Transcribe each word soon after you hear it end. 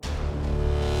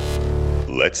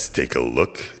Let's take a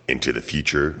look into the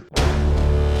future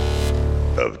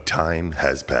of Time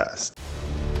Has Passed.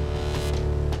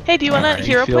 Hey, do you want to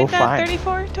hero feel point that fine.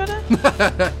 34, Toda?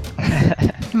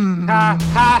 Ha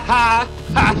ha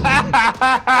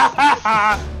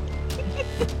ha!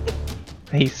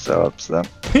 He's so upset.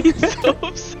 He's so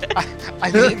upset.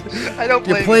 I mean, I don't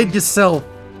You blame played him. yourself.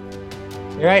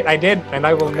 You're right, I did, and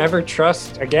I will never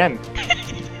trust again.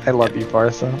 I love you,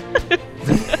 Barca.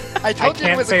 I I told you it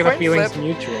can't was say a the coin feeling's flip.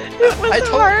 mutual. It was I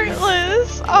told you.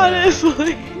 heartless,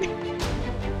 honestly.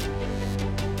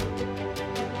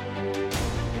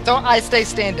 So I stay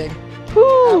standing.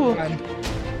 Whew.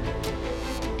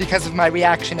 Because of my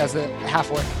reaction as a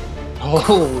half-orc.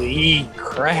 Holy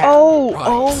crap. Oh, Right.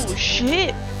 oh,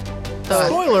 shit.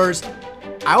 Spoilers,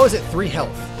 I was at 3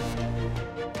 health.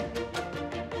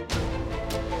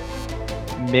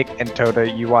 Mick and Toda,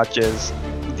 you watch as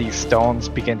these stones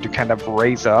begin to kind of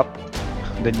raise up.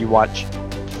 Then you watch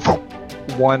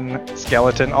one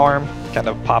skeleton arm kind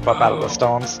of pop up out of the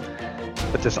stones.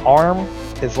 But this arm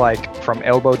is like from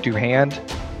elbow to hand,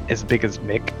 as big as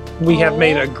Mick. We have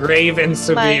made a grave and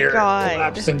severe God.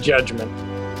 lapse in judgment.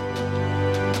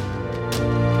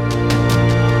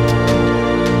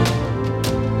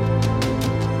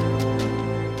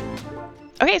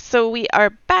 Okay, so we are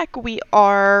back. We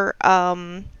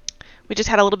just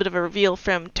had a little bit of a reveal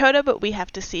from Toda, but we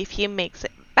have to see if he makes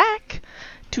it back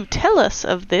to tell us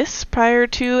of this prior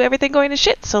to everything going to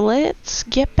shit. So let's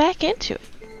get back into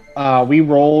it. We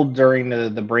rolled during the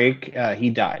break.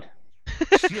 He died.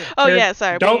 Oh There- yeah,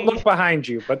 sorry. Don't look behind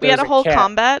you, but We had there's a whole cat.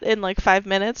 combat in like 5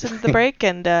 minutes into the break,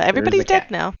 and everybody's a dead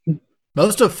cat. now.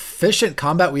 Most efficient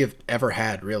combat we have ever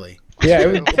had, really. Yeah,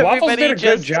 Waffles Everybody did a good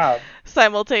just- job.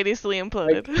 Simultaneously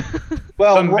imploded.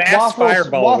 Well, The mass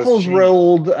fireball was Waffles cheap.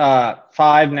 rolled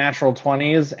 5 natural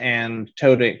 20s, and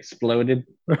Toda exploded.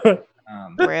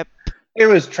 Rip. It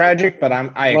was tragic, but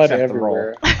I Blood accept the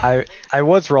roll. everywhere. I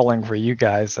was rolling for you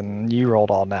guys, and you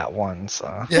rolled all that one,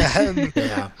 so.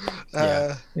 Yeah.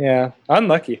 Yeah. Yeah,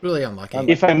 unlucky. Really unlucky.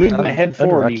 If I move my head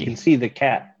forward, Unlucky. you can see the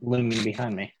cat looming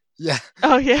behind me. Yeah.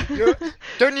 Oh yeah.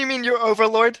 Don't you mean your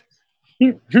overlord?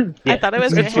 I thought it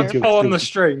was That's your what hair. you- Pulling the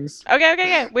strings.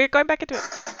 Okay. We're going back into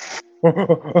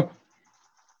it.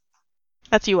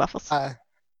 That's you, Waffles.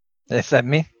 Is that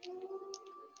me?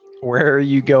 Where are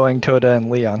you going, Toda and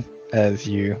Leon? As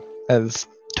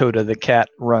Toda the cat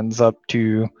runs up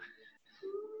to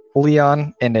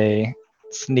Leon in a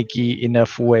sneaky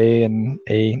enough way in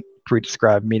a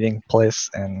pre-described meeting place,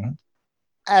 and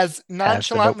As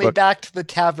nonchalantly notebook. back to the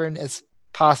tavern as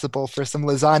possible for some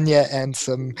lasagna and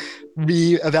some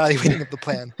re-evaluating of the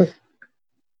plan.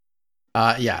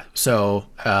 Yeah. So,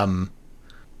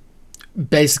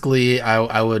 basically,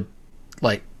 I would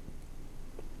like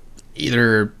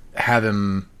either have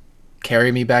him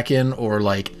carry me back in or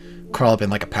like crawl up in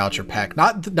like a pouch or pack.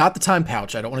 Not the time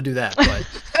pouch. I don't want to do that. But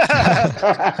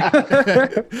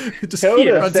just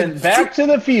Toda runs in- sent back to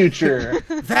the future.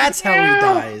 That's how he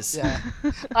dies. Yeah.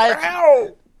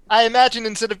 I imagine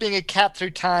instead of being a cat through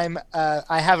time,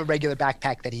 I have a regular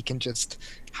backpack that he can just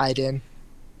hide in.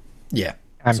 Yeah.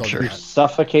 I'm So I'll do sure. that.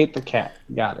 Suffocate the cat.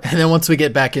 Got it. And then once we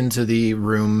get back into the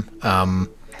room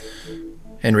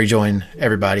and rejoin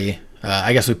everybody,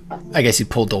 I guess he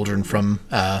pulled Doldrin from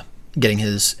getting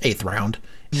his 8th round.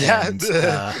 Yeah. And,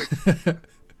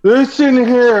 Listen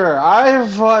here, I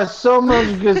have so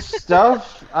much good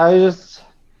stuff. I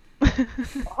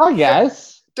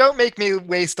guess. Don't make me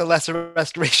waste a lesser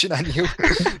restoration on you.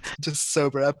 Just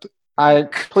sober up.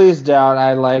 Please don't.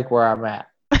 I like where I'm at.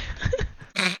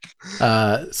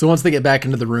 so once they get back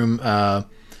into the room,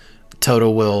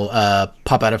 Toto will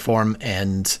pop out of form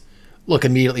and look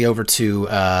immediately over to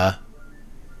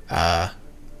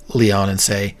Leon and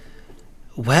say,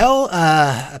 "Well,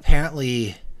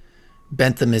 apparently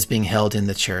Bentham is being held in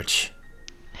the church."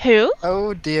 Who?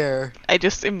 Oh dear. I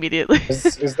just immediately.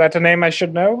 Is that a name I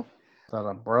should know? Is that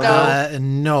a brother?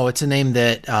 No, it's a name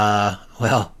that,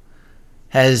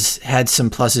 has had some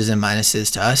pluses and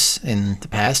minuses to us in the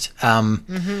past.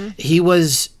 He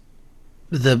was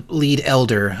the lead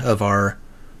elder of our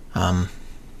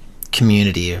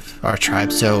community, of our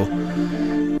tribe. So,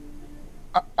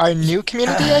 Our new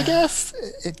community, I guess?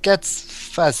 It gets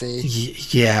fuzzy.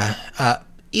 yeah.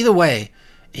 Either way,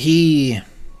 he,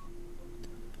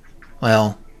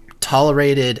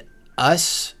 tolerated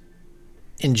us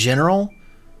in general,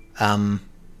 and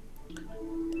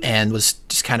was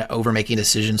just kind of over making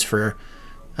decisions for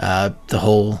the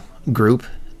whole group.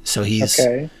 So he's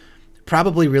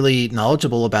probably really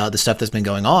knowledgeable about the stuff that's been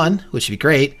going on, which would be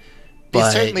great.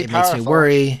 But it makes me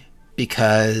worry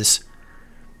because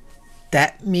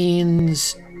that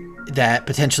means that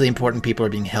potentially important people are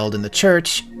being held in the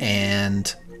church,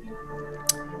 and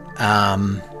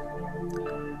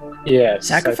Yes.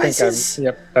 sacrifices.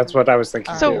 Yep, that's what I was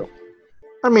thinking So- too.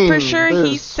 I mean, For sure, he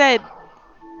there's- said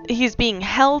he's being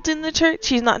held in the church.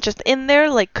 He's not just in there.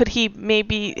 Like, could he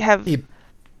maybe have? He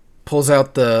pulls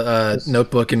out the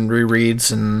notebook and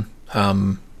rereads, and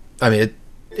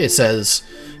it says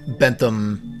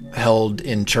Bentham held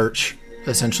in church,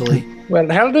 essentially. Well,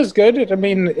 held is good. I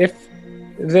mean, if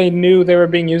they knew they were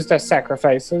being used as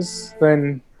sacrifices,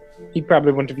 then he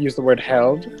probably wouldn't have used the word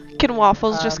held. Can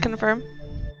Waffles just confirm?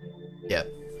 Yeah.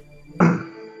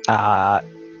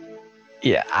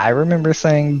 Yeah, I remember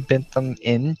saying Bentham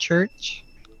in church.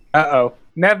 Uh-oh.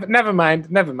 Never mind.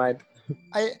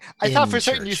 I thought for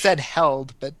certain you church. said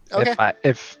held, but okay.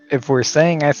 If we're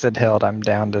saying I said held, I'm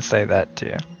down to say that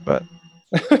too. But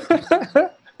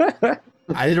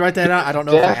I didn't write that out. I don't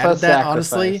know if I Death added a that,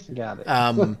 honestly. sacrifice.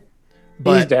 Got it.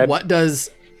 But dead.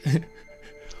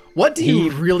 what do you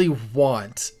really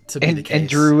want to be the case? in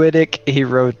Druidic, he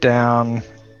wrote down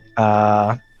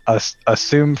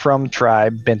assume from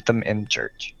tribe Bentham in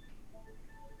church.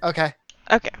 Okay.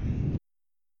 Okay.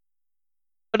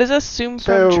 What does assume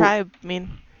from So- tribe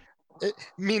mean? It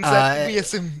means that we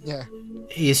assume, yeah.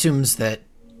 He assumes that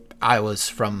I was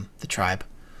from the tribe.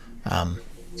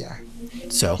 Yeah.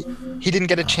 So He didn't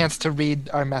get a chance to read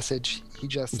our message. He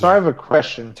just So I have a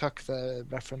question. took the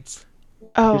reference.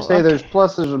 Oh, You say okay. there's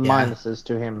pluses and Yeah. minuses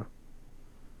to him.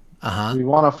 uh-huh. We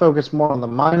want to focus more on the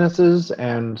minuses,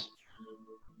 and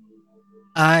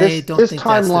I This- don't this think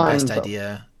that's the timeline, best though.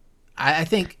 idea. I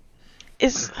think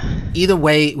Is either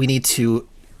way we need to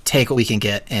take what we can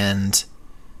get, and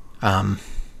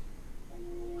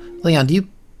Leon,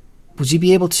 would you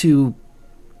be able to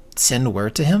send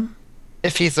word to him?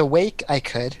 If he's awake, I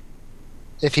could.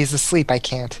 If he's asleep, I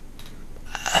can't.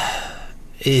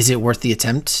 Is it worth the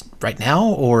attempt right now,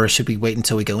 or should we wait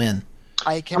until we go in?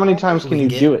 I can. how many times can we you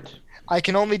can do it? I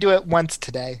can only do it once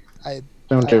today.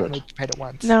 Don't I do only it. tried it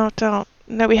once. no, don't.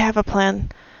 No, we have a plan.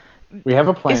 We have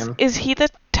a plan. Is he the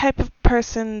type of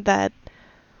person that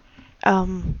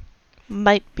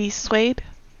might be swayed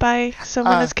by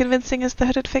someone as convincing as the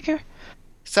hooded figure?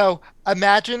 So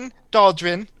imagine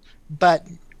Daldrin, but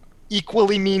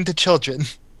equally mean to children.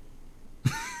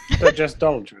 So just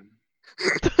Doldrin.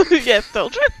 Yes,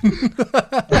 Doldrin.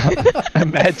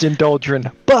 Imagine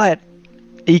Doldrin, but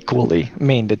equally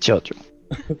mean to children.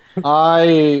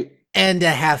 And a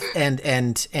half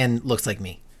and looks like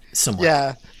me somewhat.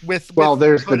 Yeah, Well, with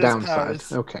there's the Hoda's downside.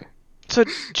 powers. Okay. So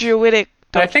druidic.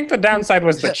 I think the downside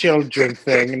was the children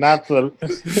thing, not the.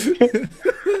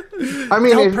 I The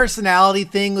mean, whole if- personality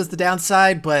thing was the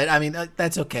downside, but I mean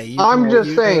that's okay. I'm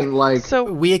just saying, like, So,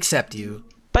 we accept you.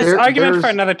 but There- Argument for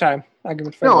there's- another time.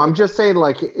 Argument for no, another I'm just saying,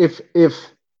 like, if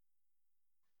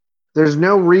there's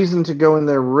no reason to go in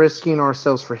there risking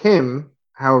ourselves for him.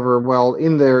 However, well,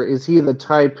 in there, is he the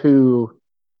type who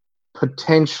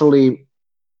potentially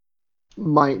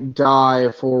might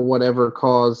die for whatever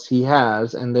cause he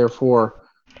has, and therefore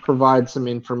provide some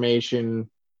information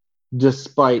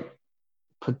despite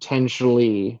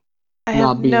potentially I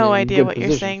not have being no in idea good what you're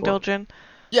position saying, for it. Doldrin.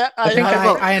 Yeah,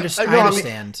 I understand. no, I I mean-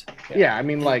 understand. Yeah, I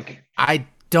mean, like, I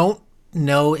don't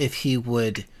know if he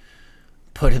would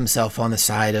put himself on the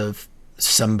side of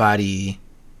somebody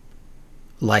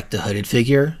like the hooded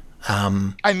figure. I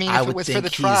mean, I if it would was for think the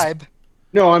he's- tribe,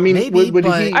 no, I mean, Maybe, would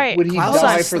but- he Alright, would he Klaus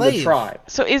die is for the slave. tribe?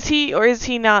 So is he or is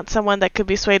he not someone that could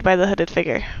be swayed by the hooded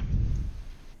figure?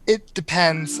 it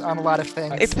depends on a lot of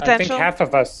things. It's I potential. think half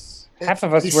of us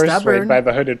He's were stubborn. swayed by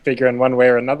the hooded figure in one way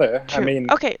or another. True. I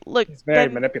mean, okay, look. he's very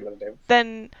Then, manipulative.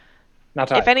 then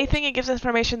Not I. if anything, it gives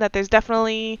information that there's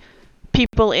definitely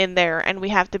people in there, and we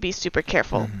have to be super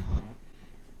careful.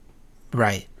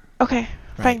 Right. Okay,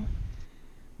 Right. fine.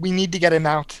 We need to get him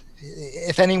out.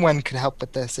 If anyone could help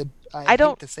with this, I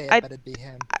don't- hate to say it, I- but it'd be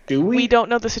him. Do We don't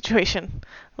know the situation,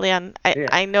 Leon. Yeah.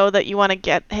 I know that you want to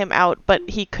get him out, but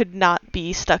he could not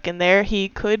be stuck in there. He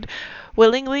could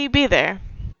willingly be there.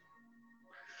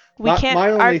 We can't.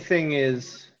 My our- only thing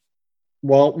is,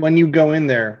 well, when you go in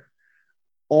there,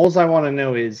 all I want to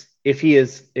know is if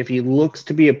he looks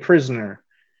to be a prisoner,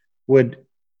 would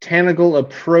Tanagal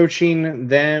approaching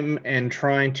them and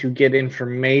trying to get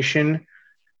information,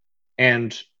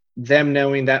 and them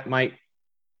knowing that might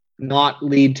not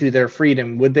lead to their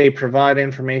freedom, would they provide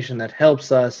information that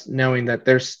helps us knowing that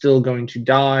they're still going to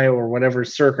die or whatever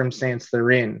circumstance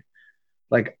they're in?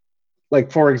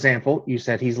 Like for example, you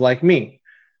said he's like me.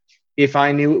 If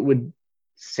I knew it would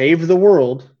save the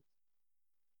world,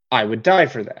 I would die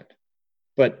for that.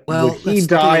 But Well, would he let's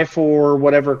look at die it- for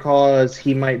whatever cause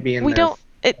he might be in we there? don't.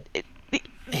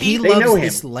 he loves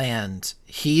this land.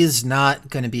 He is not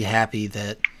going to be happy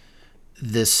that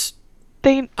this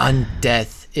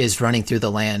undeath is running through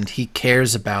the land. He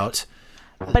cares about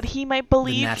but he might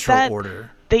believe the natural that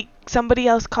order. Somebody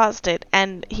else caused it,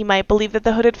 and he might believe that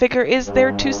the hooded figure is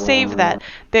there to save that.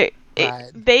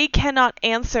 They cannot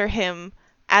answer him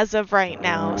as of right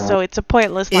now, so it's a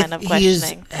pointless line of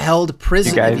questioning. If he is held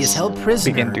prisoner,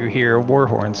 begin to hear war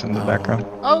horns in the background.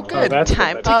 Oh, good.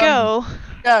 Time to go.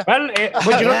 Yeah. Well,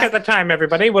 would you look at the time,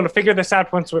 everybody? We'll figure this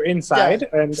out once we're inside.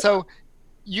 Yeah. And so,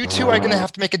 you two are going to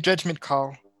have to make a judgment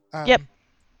call. Yep.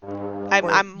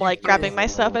 I'm like grabbing my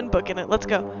stuff and booking it. Let's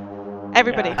go.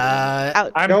 Everybody.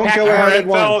 Out. I'm packing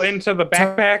Harenthal into the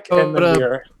backpack, and then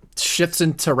we're... shifts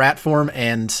into rat form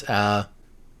and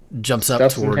jumps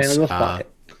up towards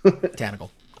Tanagle.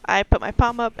 I put my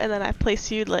palm up, and then I place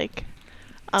you, like,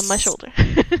 on my shoulder.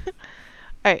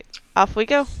 Alright, off we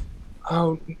go.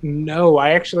 Oh, no,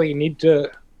 I actually need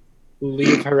to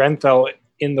leave Harenthal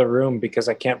in the room because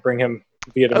I can't bring him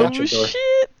via the matcher door. Oh,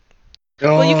 shit!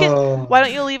 Well, you can... Why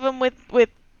don't you leave him with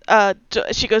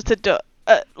she goes to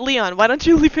Leon, why don't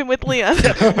you leave him with Leon?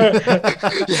 Yeah,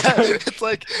 it's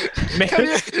like,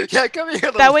 come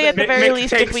here. That way, at the very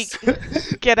least, if we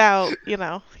get out,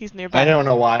 he's nearby. I don't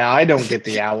know why I don't get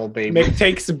the owl baby. Mick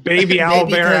takes baby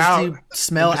owlbear out. You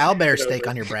smell owlbear steak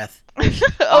on your breath.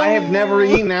 I have never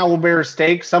eaten owlbear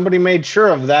steak. Somebody made sure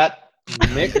of that,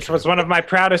 Mick. This was one of my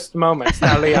proudest moments.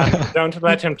 Now, Leon, don't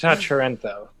let him touch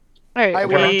Harenthal. All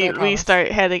right, we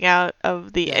start heading out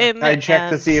of the inn. I check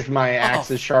to see if my axe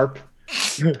is sharp.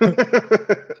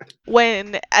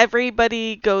 When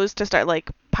everybody goes to start like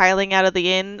piling out of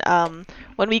the inn,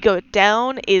 when we go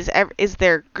down, is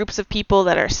there groups of people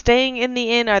that are staying in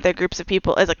the inn? Are there groups of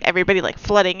people? Is like everybody like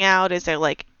flooding out? Is there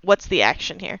like what's the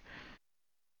action here?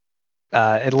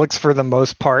 It looks for the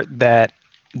most part that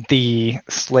the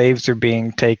slaves are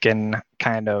being taken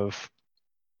kind of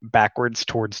backwards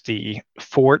towards the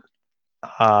fort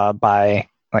by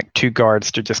like two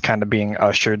guards. They're just kind of being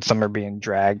ushered. Some are being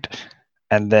dragged.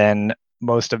 And then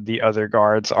most of the other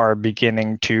guards are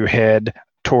beginning to head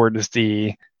towards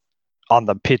on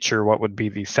the picture, what would be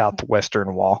the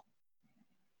southwestern wall.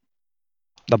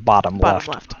 The bottom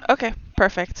left. Okay,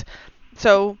 perfect.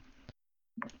 So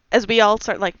as we all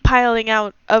start like piling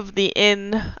out of the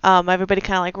inn, everybody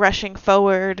kind of like rushing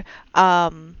forward.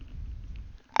 I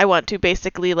want to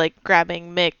basically like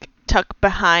grabbing Mick, tuck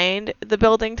behind the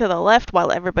building to the left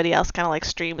while everybody else kind of like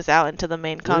streams out into the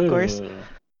main concourse.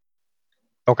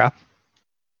 Okay.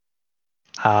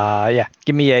 Yeah.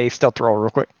 Give me a stealth roll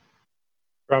real quick.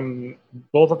 From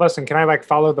both of us, and can I like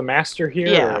follow the master here?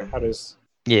 Yeah. Or how does?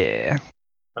 Yeah.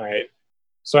 All right.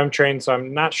 So I'm trained, so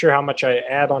I'm not sure how much I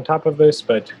add on top of this,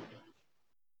 but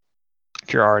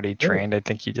if you're already trained, I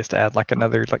think you just add like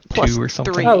another like plus 2 or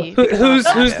something. 3. Oh, who's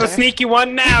the sneaky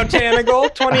one now,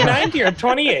 Tanagle? 29 or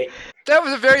 28? That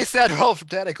was a very sad roll from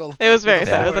Tanagle. It was very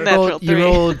sad. It was a natural 3. You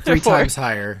rolled 3 times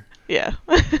higher. Yeah.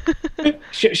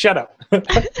 Shut up.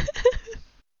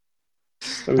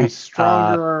 So he's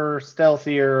stronger,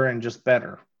 stealthier, and just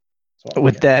better.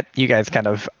 With that, you guys kind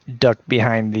of duck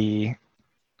behind the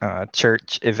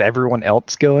church. Is everyone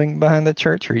else going behind the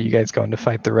church, or are you guys going to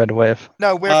fight the Red Wave?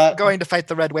 No, we're going to fight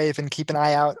the Red Wave and keep an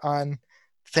eye out on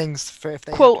things for if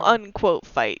they quote unquote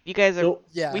fight. You guys are.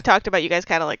 Yeah. We talked about you guys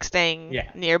kind of like staying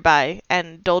nearby,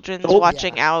 and Doldrin's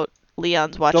watching out.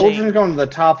 Leon's watching. Doldrin's going to the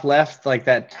top left, like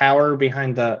that tower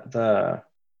behind the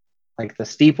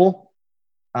steeple.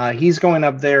 He's going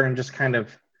up there and just kind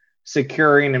of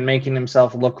securing and making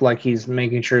himself look like he's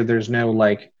making sure there's no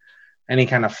like any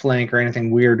kind of flank or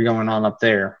anything weird going on up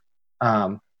there.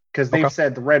 Because they've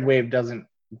said the Red Wave doesn't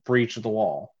breach the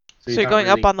wall. So you're going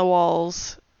up on the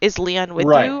walls. Is Leon with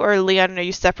you, or Leon, are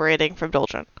you separating from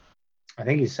Doldrin? I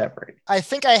think he's separated. I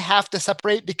think I have to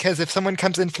separate because if someone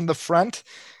comes in from the front,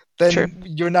 then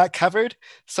you're not covered.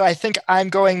 So I think I'm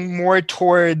going more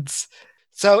towards...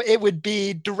 So it would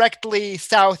be directly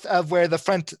south of where the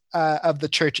front of the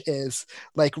church is,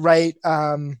 like right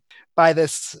by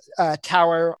this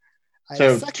tower.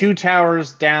 So 2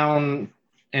 towers down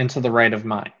and to the right of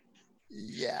mine.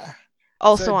 Yeah.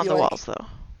 Also on the walls, though.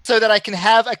 So that I can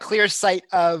have a clear sight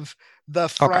of the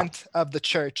front of the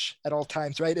church at all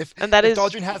times, right? And that is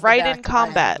right in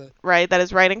combat, right? That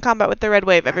is right in combat with the Red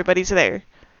Wave. Everybody's there.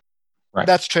 Right.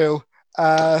 That's true.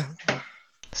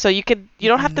 So you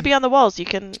don't have to be on the walls. You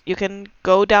can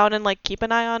go down and like keep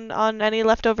an eye on any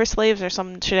leftover slaves or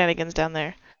some shenanigans down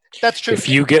there. That's true. If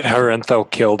you get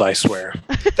Harenthal killed, I swear.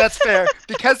 That's fair.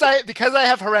 Because I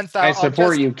have Harenthal. I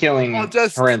support you killing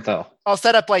Harenthal. I'll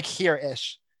set up like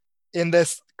here-ish. in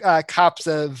this copse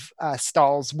of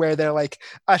stalls where they're like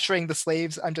ushering the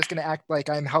slaves. I'm just going to act like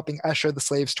I'm helping usher the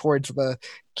slaves towards the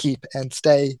keep and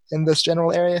stay in this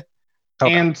general area.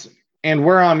 Okay. And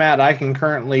where I'm at, I can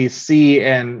currently see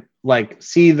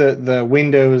the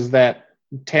windows that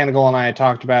Tanagal and I had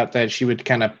talked about that she would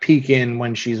kind of peek in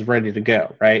when she's ready to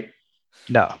go, right?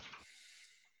 No.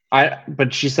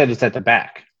 But she said it's at the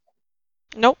back.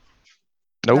 Nope.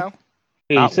 Nope.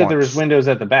 Hey, you said there was windows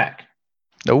at the back.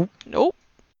 Nope. Nope.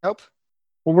 Nope.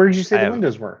 Well, where did you say the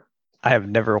windows were? I have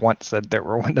never once said there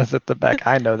were windows at the back.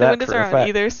 I know The that windows for are a on fact.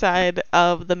 either side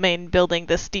of the main building,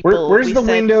 the steeple. Where's the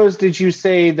windows? Did you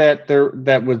say that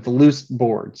was the loose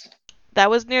boards? That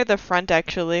was near the front,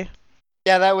 actually.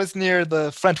 Yeah, that was near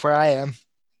the front where I am.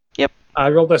 Yep. I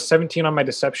rolled a 17 on my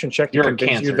deception check to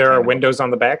convince you there are windows on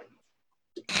the back.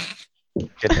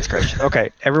 Goodness gracious.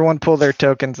 Okay, everyone pull their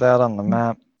tokens out on the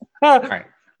map. All right.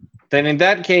 Then in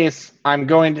that case, I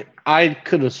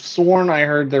could have sworn I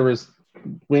heard there was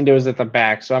windows at the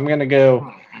back, so I'm going to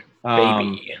go...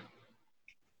 Baby.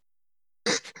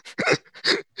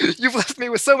 You've left me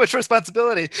with so much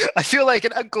responsibility. I feel like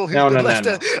an uncle who's been left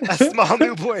a small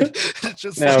newborn.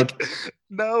 Just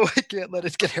no, I can't let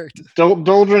it get hurt.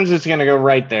 Doldrin's just going to go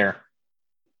right there.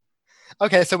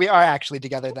 Okay, so we are actually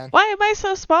together then. Why am I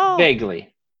so small?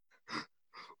 Vaguely.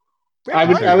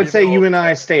 I would say you and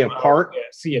I stay apart,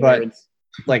 but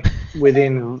like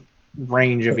within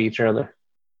range of each other.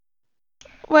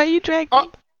 Why you dragged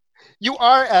me? You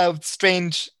are a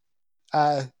strange...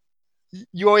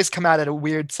 you always come out at a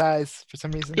weird size for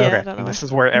some reason. Yeah, okay, I don't know this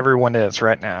is where everyone is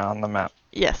right now on the map.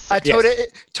 Yes.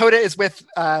 Toda is with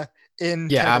in.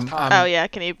 Yeah, oh yeah,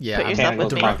 can you put yourself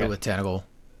with me? Directly with Tanagal.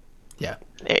 Yeah.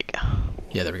 There you go.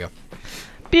 Yeah, there we go.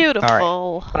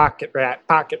 Beautiful. Right. Pocket rat.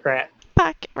 Pocket rat.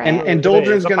 And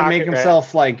Doldrin's gonna make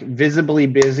himself like visibly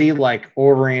busy, like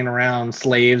ordering around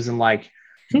slaves and like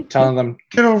telling them,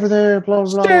 get over there, blah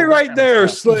blah. Stay right there,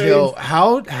 slave. Yo,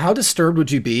 how disturbed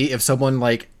would you be if someone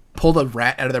like pulled a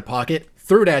rat out of their pocket,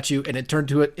 threw it at you, and it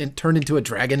turned into a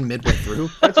dragon midway through?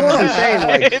 That's what I'm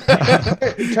saying.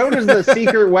 Like, Toada's the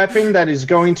secret weapon that is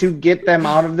going to get them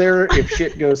out of there if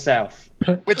shit goes south.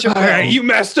 Which you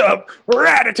messed up.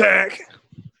 Rat attack.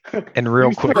 And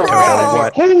real quick, Toda,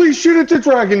 what? Holy shit! It's a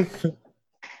dragon.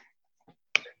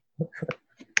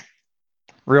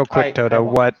 Real quick, Toda,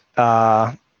 what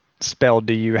spell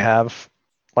do you have,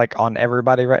 like on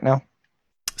everybody right now?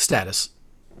 Status.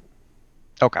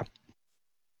 Okay.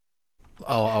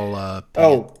 I'll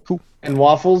cool. And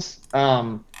Waffles,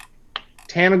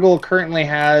 Tanagal currently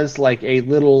has like a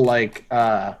little like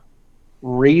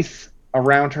wreath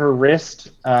around her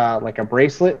wrist, like a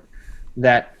bracelet,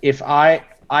 that if I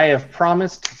have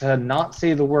promised to not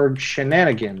say the word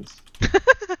shenanigans.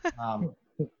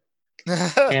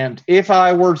 And if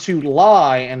I were to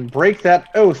lie and break that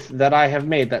oath that I have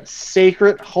made, that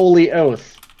sacred holy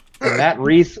oath, then that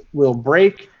wreath will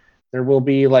break. There will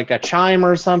be like a chime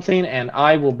or something, and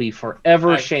I will be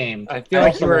forever shamed. I feel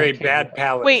like you are a bad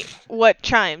paladin. Wait, what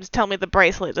chimes? Tell me the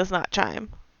bracelet does not chime.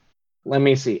 Let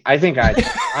me see. I think I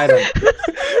don't.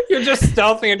 You're just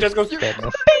stealthy and just goes.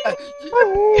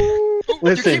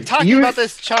 Listen, you keep talking about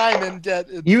this chime and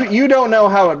you don't know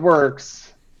how it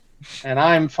works, and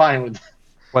I'm fine with.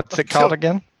 What's it called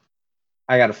again?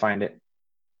 I gotta find it.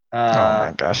 Oh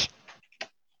my gosh!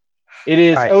 It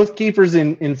is Oathkeeper's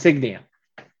insignia.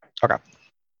 Okay.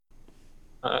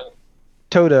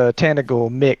 Toda,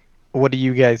 Tanagal, Mick, what are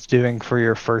you guys doing for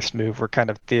your first move? We're kind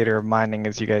of theater of minding,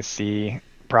 as you guys see,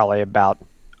 probably about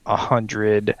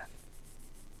 100,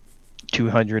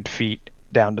 200 feet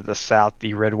down to the south.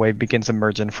 The red wave begins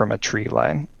emerging from a tree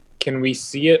line. Can we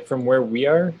see it from where we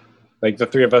are? Like the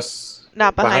three of us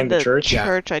Not behind the church?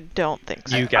 I don't think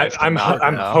so. You guys I'm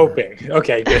hoping.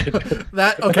 Okay, good.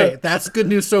 That's good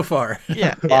news so far.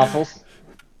 Yeah.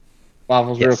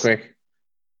 Waffles, real quick.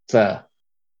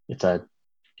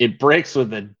 It breaks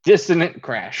with a dissonant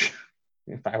crash.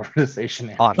 If I were to say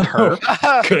shenanigans. On her.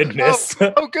 Goodness.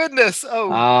 Oh goodness.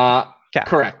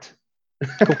 Correct.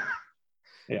 Cool.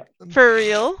 Yeah. For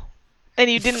real? And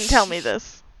you didn't tell me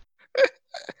this.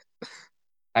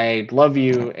 I love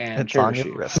you and It's on cherish your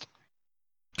you. wrist.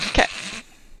 Okay.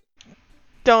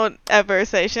 Don't ever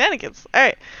say shenanigans. All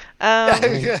right.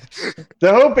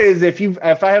 The hope is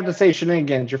if I have to say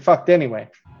shenanigans, you're fucked anyway.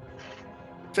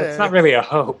 That's not really a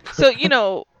hope. So,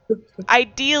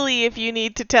 ideally, if you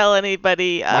need to tell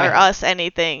anybody or us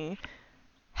anything,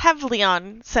 have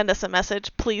Leon send us a message,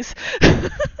 please.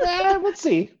 Let's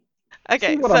see.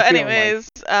 Okay, See what so I'm feeling anyways,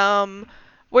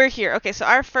 we're here. Okay, so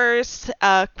our first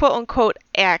quote-unquote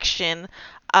action.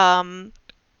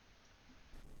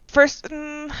 First,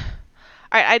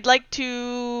 right, I'd like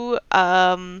to.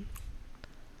 I'm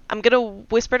gonna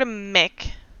whisper to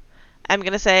Mick. I'm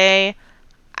gonna say,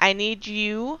 I need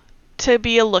you to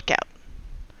be a lookout.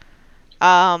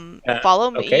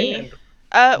 Follow okay. me.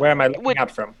 Where am I looking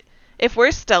out from? If we're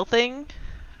stealthing,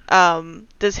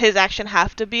 does his action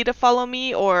have to be to follow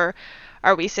me, or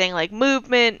are we saying like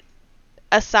movement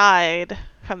aside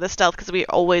from the stealth, because we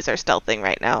always are stealthing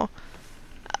right now?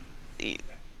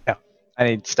 Yeah, I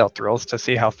need stealth rolls to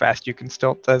see how fast you can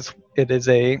stealth, as it is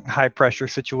a high pressure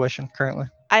situation currently.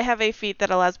 I have a feat that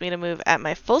allows me to move at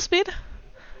my full speed,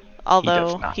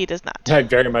 although he does not. I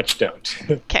very much don't.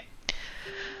 Okay.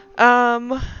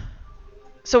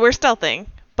 So we're stealthing,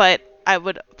 but I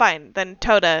would fine. Then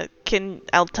Toda,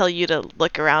 I'll tell you to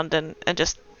look around and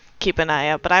just keep an eye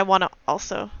out. But I want to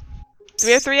also. Do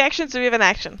we have 3 actions? Or do we have an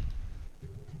action?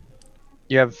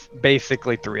 You have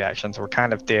basically 3 actions. We're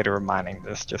kind of theater mining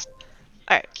this. Just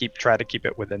try to keep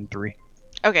it within 3.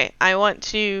 Okay, I want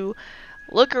to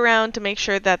look around to make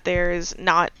sure that there's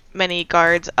not many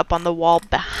guards up on the wall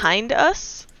behind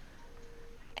us.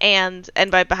 And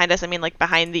by behind us, I mean like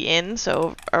behind the inn,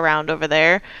 so around over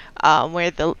there,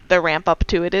 where the ramp up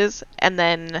to it is. And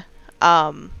then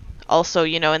also,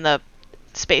 in the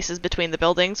spaces between the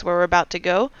buildings where we're about to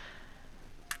go.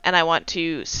 And I want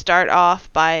to start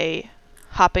off by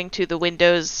hopping to the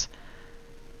windows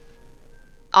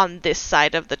on this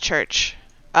side of the church.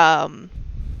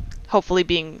 Hopefully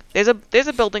there's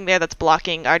a building there that's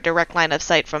blocking our direct line of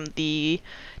sight from the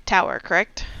tower,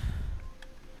 correct?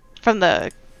 From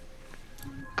the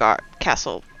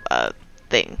castle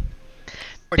thing.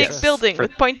 Big building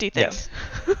with pointy things.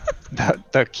 Yes.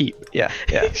 the keep, yeah.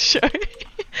 Sure.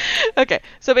 Okay,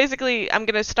 so basically I'm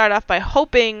gonna start off by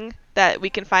hoping that we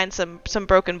can find some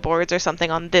broken boards or something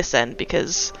on this end,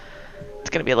 because it's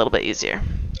gonna be a little bit easier.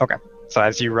 Okay, so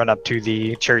as you run up to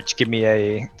the church, give me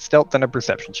a stealth and a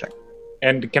perception check.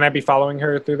 And can I be following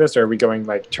her through this, or are we going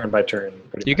like turn by turn?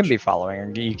 You can be following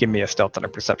her. You give me a stealth and a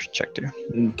perception check too.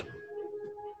 Mm.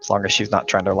 As long as she's not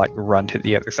trying to like run to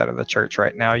the other side of the church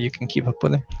right now, you can keep up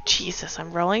with her. Jesus,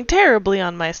 I'm rolling terribly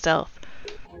on my stealth.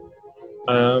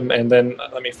 And then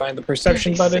let me find the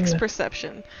perception button. 6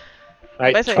 perception.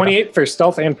 28 for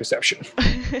stealth and perception.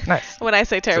 Nice. When I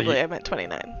say terribly, I meant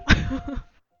 29.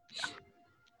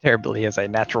 Terribly is a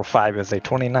natural 5 is a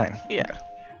 29. Yeah. Okay.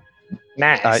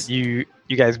 Nice. You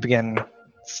guys begin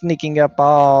sneaking up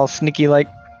all sneaky like,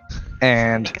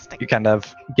 and you're kind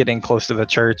of getting close to the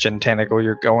church. And Tanagle,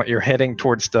 you're heading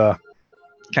towards the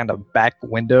kind of back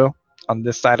window on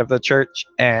this side of the church,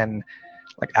 and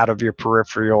like out of your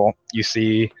peripheral, you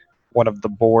see one of the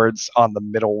boards on the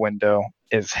middle window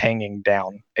is hanging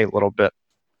down a little bit,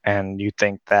 and you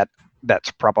think that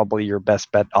that's probably your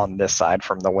best bet on this side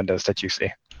from the windows that you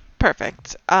see.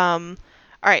 Perfect.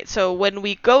 All right, so when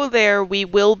we go there, we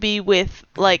will be with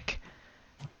like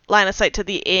line of sight to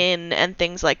the inn and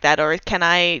things like that, or can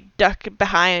I duck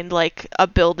behind like a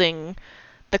building,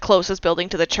 the closest building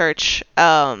to the church,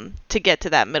 to get to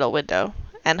that middle window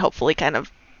and hopefully kind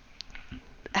of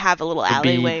have a little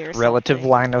alleyway or something? Relative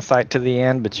line of sight to the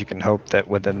inn, but you can hope that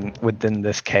within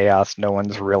this chaos, no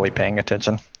one's really paying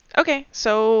attention. Okay,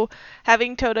 so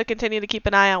having Toda continue to keep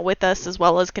an eye out with us, as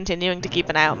well as continuing to keep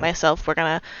an eye out myself, we're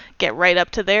gonna get right up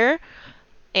to there,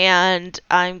 and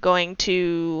I'm going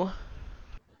to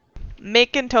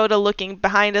Mick and Toda looking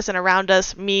behind us and around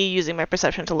us, me using my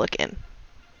perception to look in.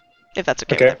 If that's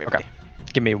okay with everybody.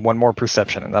 Okay. Give me one more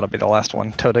perception, and that'll be the last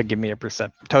one. Toda, give me a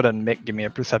perception. Toda and Mick, give me a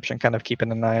perception, kind of keeping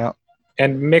an eye out.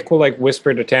 And Mick will like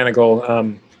whisper to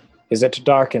Tanagle, is it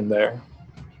dark in there?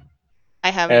 I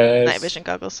have night vision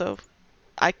goggles, so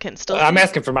I can still I'm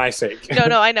asking for my sake.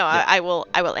 No, I know. Yeah. I will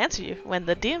answer you when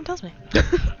the DM tells me.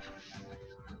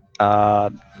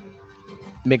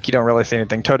 Mick, you don't really see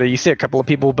anything. Toda, you see a couple of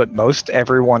people, but most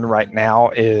everyone right now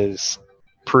is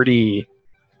pretty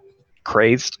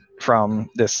crazed from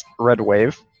this red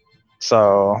wave.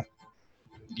 So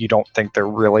you don't think they're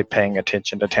really paying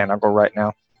attention to Tanagle right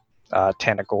now.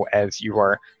 Tanagle, as you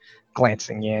are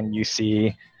glancing in, you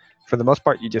see, for the most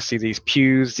part, you just see these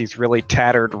pews, these really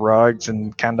tattered rugs,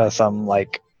 and kind of some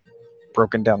like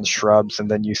broken down shrubs.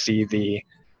 And then you see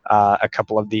a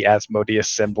couple of the Asmodeus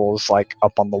symbols like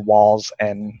up on the walls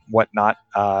and whatnot.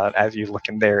 As you look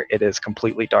in there, it is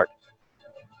completely dark.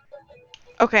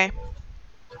 Okay.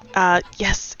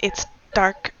 Yes, it's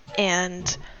dark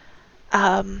and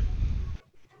all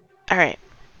right.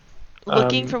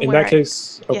 Looking from in where that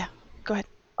case, yeah, go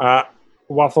ahead.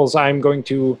 Waffles, I'm going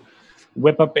to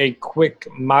whip up a quick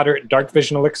moderate dark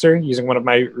vision elixir using one of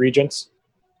my regents.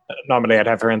 Normally I'd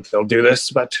have her and Phil do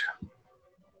this, but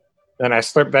then I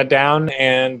slurp that down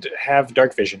and have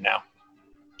dark vision now.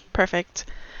 Perfect.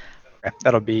 Okay,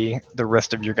 that'll be the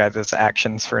rest of your guys'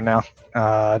 actions for now.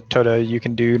 Tota, you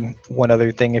can do one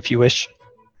other thing if you wish.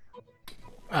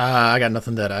 I got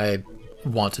nothing that I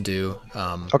want to do.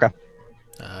 Okay.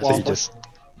 So Well,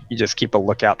 you just keep a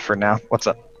lookout for now. What's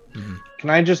up? Can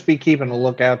I just be keeping a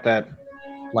lookout that,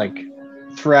 like,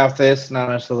 throughout this, not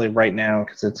necessarily right now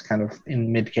because it's kind of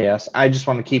in mid chaos. I just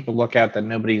want to keep a lookout that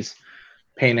nobody's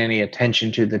paying any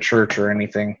attention to the church or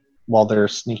anything while they're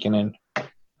sneaking in,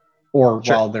 or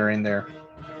Sure. while they're in there.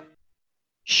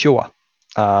 Sure.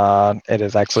 It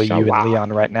is actually you and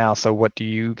Leon right now. So what do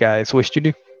you guys wish to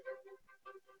do?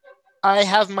 I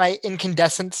have my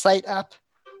incandescent sight up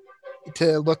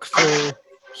to look for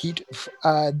heat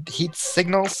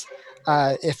signals.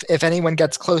 If anyone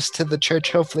gets close to the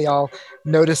church, hopefully I'll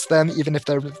notice them, even if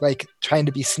they're like trying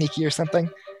to be sneaky or something.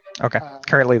 Okay.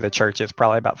 Currently, the church is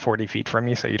probably about 40 feet from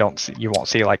you, so you won't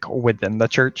see like within the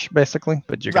church basically,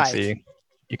 but you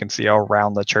can see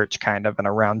around the church kind of and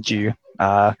around you.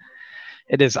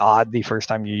 It is odd the first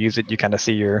time you use it, you kind of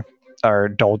see your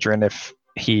Doldrin, if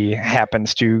he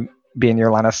happens to be in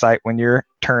your line of sight when you're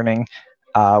turning,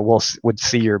 would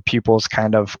see your pupils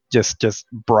kind of just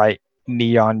bright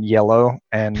neon yellow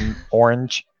and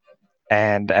orange,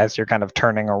 and as you're kind of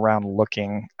turning around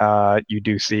looking, you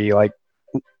do see like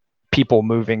people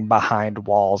moving behind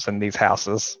walls in these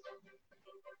houses.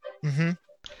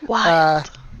 Wild.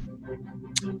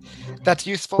 That's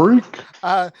useful. Freak.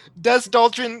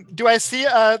 Do I see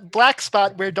a black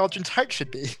spot where Doldrin's heart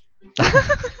should be?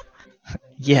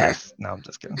 Yes. No, I'm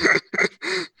just kidding.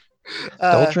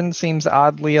 Doldrin seems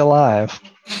oddly alive.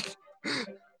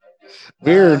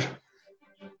 Weird.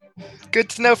 Good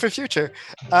to know for future.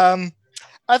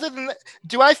 Other than that,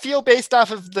 do I feel, based off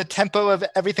of the tempo of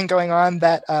everything going on,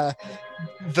 that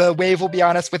the wave will be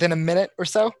on us within a minute or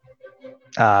so?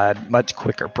 Much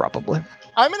quicker, probably.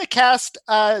 I'm going to cast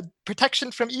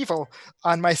Protection from Evil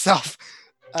on myself.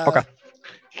 Okay.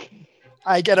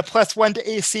 I get a +1 to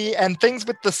AC, and things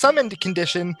with the summoned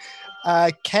condition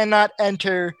cannot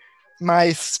enter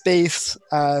my space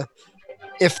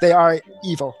if they are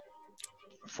evil.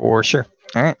 For sure.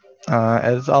 All right.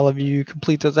 As all of you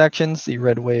complete those actions, the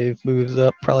red wave moves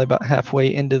up probably about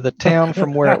halfway into the town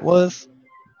from where it was.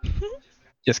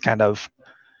 Just kind of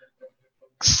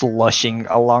slushing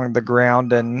along the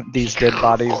ground, and these dead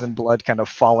bodies and blood kind of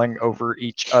falling over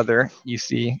each other. You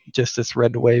see just this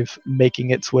red wave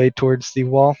making its way towards the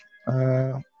wall.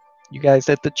 You guys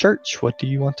at the church, what do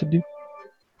you want to do?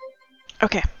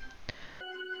 Okay.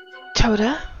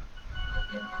 Tota,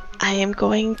 I am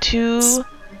going to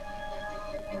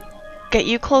get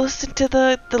you close into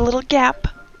the little gap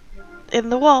in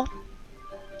the wall.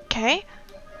 Okay?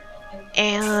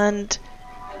 And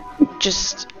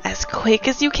just as quick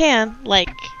as you can, like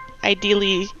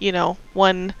ideally,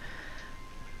 one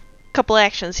couple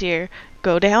actions here.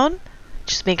 Go down,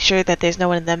 just make sure that there's no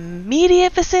one in the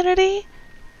immediate vicinity.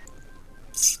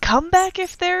 Come back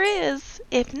if there is.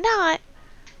 If not,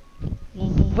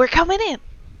 we're coming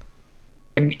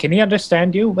in. Can he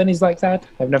understand you when he's like that?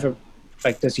 I've never,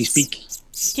 does he speak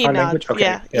he our nods. language? Okay.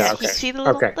 Yeah. Okay. You see the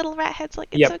little rat heads, like,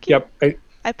 it's yep, so cute. Yep.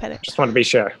 I pet it. Just want to be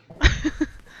sure.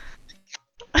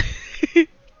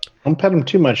 Don't pet him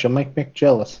too much. You'll make Mick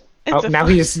jealous. Now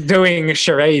he's doing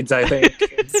charades, I think.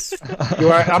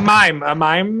 You are a mime.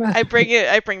 I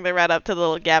bring the rat up to the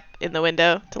little gap in the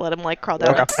window to let him crawl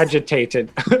down. Okay.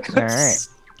 Agitated. All right.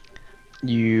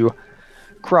 You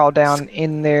crawl down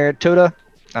in there, Tota.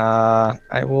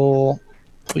 I will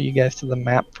pull you guys to the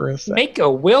map for a second. Make a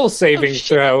will saving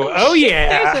throw. Oh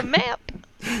yeah. There's a map.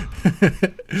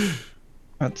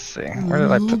 Let's see. Where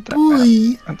did I put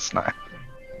that map?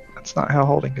 That's not how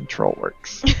holding control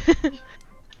works.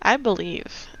 I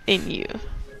believe in you,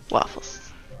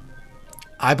 Waffles.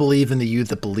 I believe in the you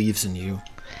that believes in you.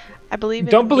 I believe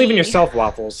in Don't believe in me. yourself,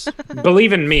 Waffles.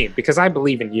 Believe in me, because I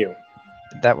believe in you.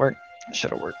 Did that work? Should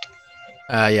have worked.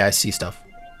 Yeah, I see stuff.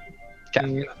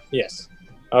 Okay. Yes.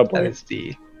 Oh That boy. is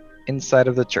the inside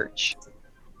of the church.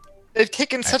 They've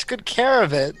taken such good care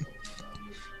of it.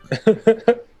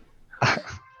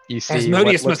 You see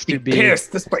Asmodeus what looks must be to be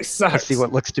pissed. This place You sucks. see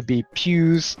what looks to be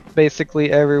pews basically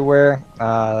everywhere.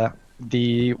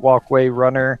 The walkway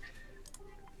runner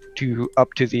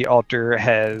up to the altar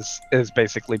has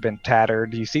basically been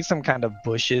tattered. You see some kind of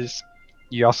bushes.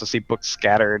 You also see books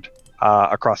scattered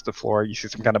across the floor. You see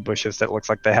some kind of bushes that looks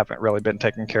like they haven't really been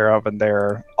taken care of, and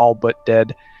they're all but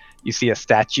dead. You see a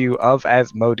statue of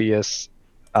Asmodeus,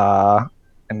 and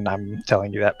I'm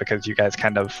telling you that because you guys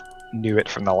kind of knew it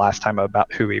from the last time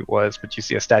about who he was, but you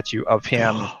see a statue of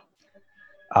him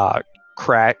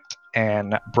cracked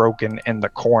and broken in the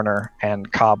corner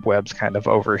and cobwebs kind of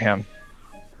over him.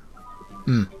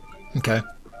 Okay.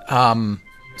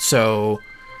 So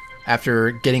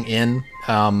after getting in,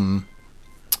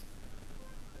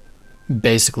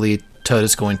 basically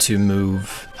Toada's going to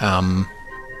move.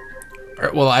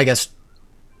 Well, I guess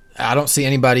I don't see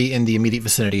anybody in the immediate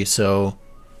vicinity, so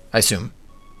I assume.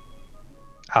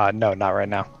 No, not right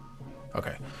now.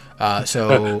 Okay.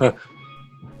 So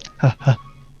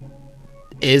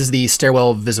is the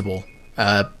stairwell visible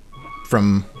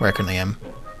from where I currently am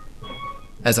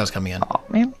as I was coming in? Oh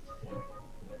man.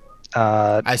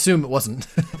 I assume it wasn't.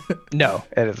 No,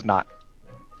 it is not.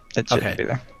 It shouldn't be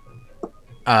there.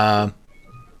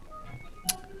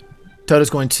 Toada's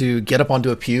going to get up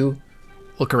onto a pew,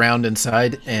 look around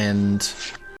inside, and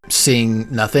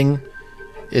seeing nothing,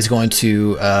 is going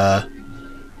to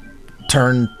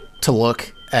turn to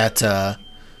look at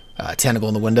Tanagle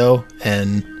in the window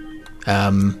and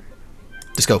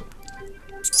just go.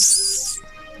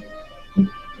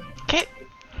 Okay.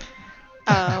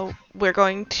 We're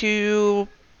going to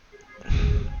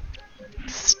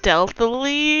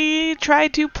stealthily try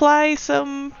to ply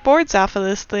some boards off of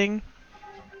this thing.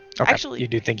 Okay. Actually, you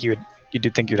do think you'd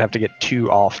have to get 2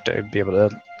 off to be able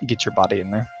to get your body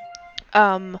in there.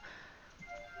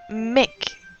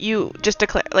 Mick, you just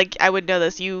to I would know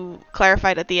this. You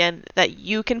clarified at the end that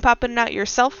you can pop in and out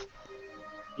yourself.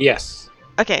 Yes.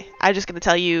 Okay, I'm just gonna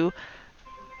tell you.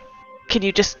 Can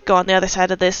you just go on the other side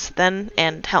of this then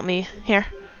and help me here?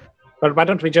 But why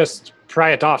don't we just pry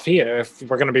it off here if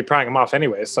we're going to be prying them off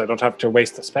anyway, so I don't have to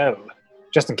waste the spell,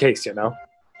 just in case, you know.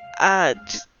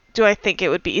 Do I think it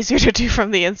would be easier to do from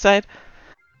the inside?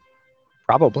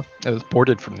 Probably. It was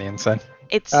boarded from the inside.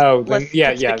 It's then, less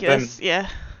yeah.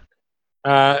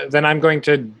 Then I'm going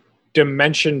to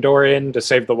dimension door in to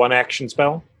save the 1 action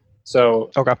spell. So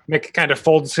Mick kind of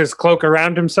folds his cloak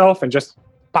around himself and just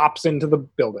pops into the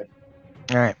building.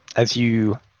 All right. As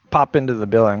you pop into the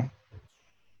building.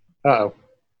 Uh-oh.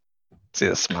 See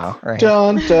the smile, right?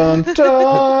 Dun dun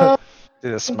dun. See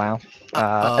the smile.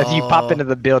 As you pop into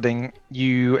the building,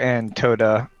 you and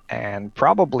Toda and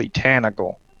probably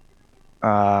Tanagle,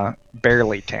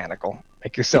 barely Tanagle,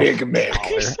 make yourself big Mick.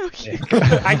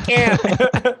 I can't.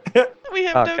 We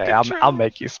have no control. I'll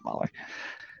make you smaller.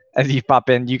 As you pop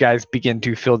in, you guys begin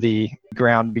to feel the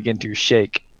ground begin to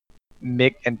shake.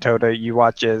 Mick and Toda, you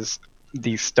watch as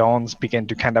these stones begin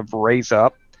to kind of raise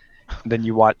up. Then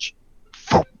you watch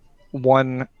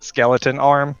 1 skeleton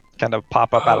arm kind of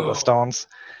pop up out of the stones.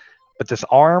 But this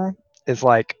arm is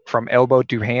like from elbow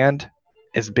to hand,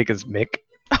 as big as Mick.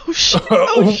 Oh shit!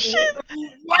 Oh shit!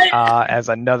 As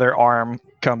another arm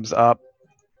comes up,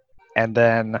 and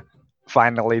then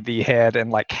finally the head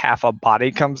and like half a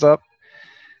body comes up.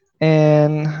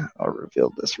 And I'll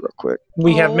reveal this real quick.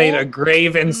 We have made a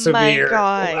grave and severe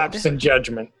lapse in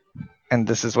judgment. And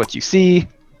this is what you see.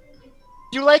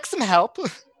 You like some help?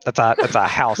 That's a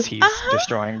house he's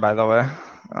destroying, by the way.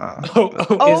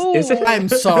 Is it? I'm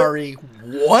sorry.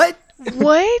 What?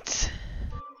 What?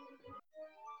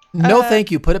 No,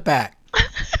 thank you. Put it back.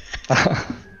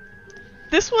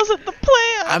 This wasn't the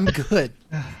plan. I'm good.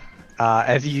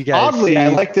 As you guys Oddly, see, I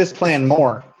like this plan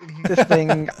more. This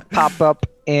thing pop up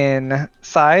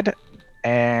inside,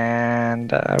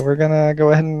 and we're gonna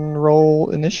go ahead and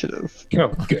roll initiative. Oh,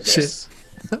 goodness.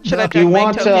 Should I drag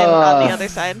my token on the other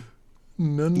side?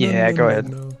 No, go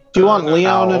ahead. Do you want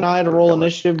Leon and I to roll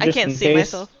initiative just I can't in see case?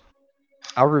 myself.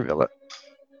 I'll reveal it.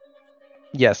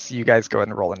 Yes, you guys go ahead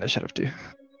and roll initiative too.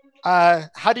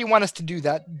 How do you want us to do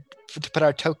that? To put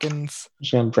our tokens? I'm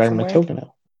just gonna drag my token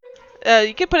out.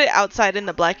 You can put it outside in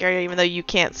the black area, even though you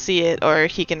can't see it, or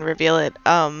he can reveal it.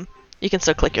 You can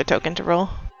still click your token to roll.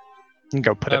 You can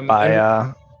go put it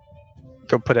by.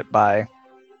 Go put it by.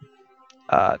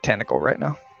 Tanagle right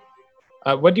now.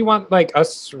 What do you want, like,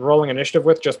 us rolling initiative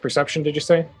with? Just perception, did you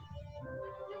say?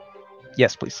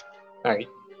 Yes, please. All right.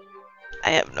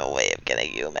 I have no way of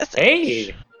getting you a message.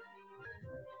 Hey!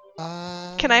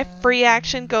 Can I free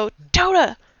action go,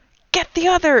 Toda, get the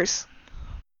others?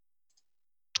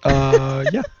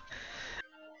 Yeah.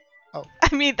 Oh.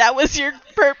 I mean, that was your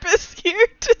purpose here,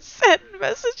 to send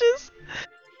messages?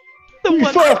 The You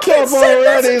one fucked up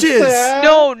already, Sam.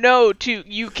 No,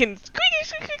 you can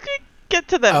get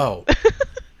to them. Oh.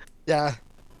 Yeah.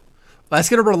 That's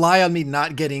going to rely on me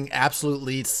not getting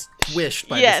absolutely squished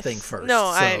by this thing first.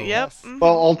 No, so. yep.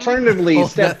 Well, alternatively,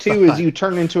 step 2 is you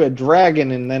turn into a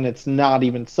dragon, and then it's not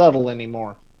even subtle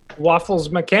anymore. Waffles,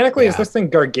 mechanically, is this thing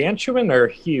gargantuan or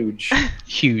huge?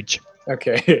 Huge.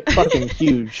 Okay. Fucking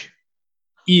huge.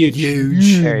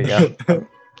 Huge. There you go.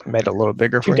 Made it a little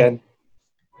bigger for you.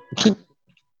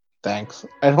 Thanks.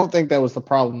 I don't think that was the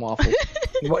problem, Waffles.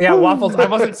 Well, yeah, Waffles. I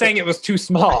wasn't saying it was too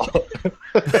small.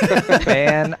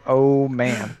 Man, oh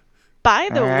man. By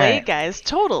the way, right. guys,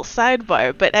 total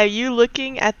sidebar, but are you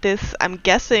looking at this, I'm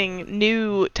guessing,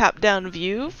 new top-down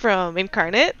view from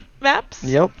Incarnate Maps?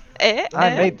 Yep. I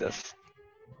made this.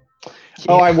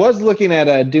 Oh, I was looking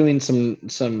at doing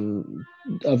some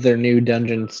of their new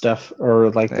dungeon stuff,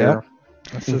 or like their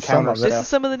This is some of it. This is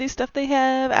some of the new stuff they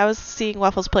have. I was seeing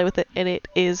Waffles play with it, and it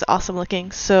is awesome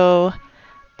looking. So,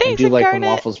 thanks, I do like when Incarnate.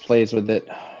 Waffles plays with it.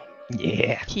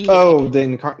 Yeah. Oh,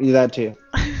 then that too.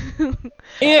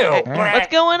 Ew. What's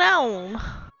going on?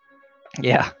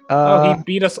 Yeah. He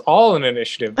beat us all in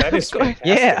initiative. That is fantastic.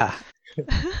 Yeah.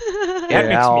 That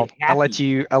makes I'll me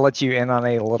happy. I'll let you in on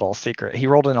a little secret. He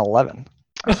rolled an 11.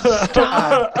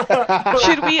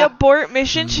 Should we abort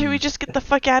mission? Should we just get the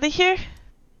fuck out of here?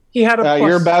 He had a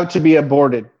You're about to be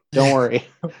aborted. Don't worry.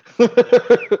 All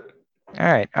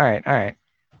right.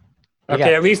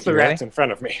 Okay, at least the rat's in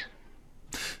front of me.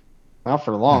 Not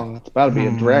for long. It's about to be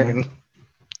a dragon.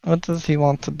 What does he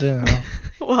want to do?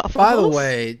 Waffles? By the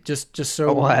way, just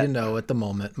so What? you know, at the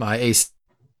moment, my AC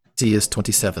is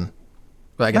 27.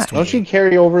 Well, I guess Don't 28. you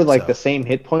carry over like So. the same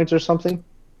hit points or something?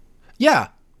 Yeah,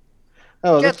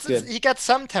 Oh, that's good. He got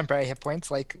some temporary hit points,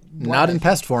 like not in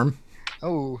pest form.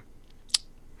 Oh,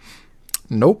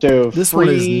 Nope. So This one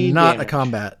is free not a damage.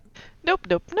 combat. Nope.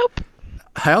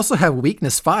 I also have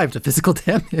weakness 5 to physical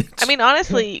damage. I mean,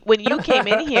 honestly, when you came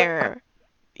in here,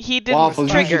 he didn't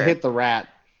Waffles, you should trigger. hit the rat.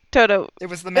 Toto, it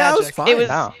was the yeah, magic. it was fine. it was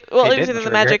No, well, it it was didn't either the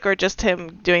trigger. magic or just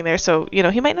him doing there. So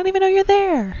he might not even know you're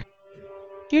there.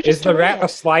 You're just Is the rat a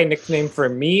sly nickname for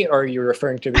me, or are you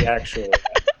referring to the actual?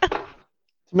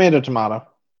 Tomato.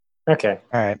 Okay.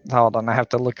 All right, hold on. I have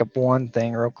to look up one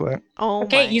thing real quick. Oh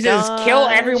Okay, my you just kill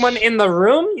everyone in the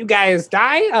room. You guys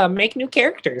die. Make new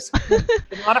characters.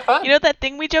 It's a lot of fun. You know that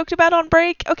thing we joked about on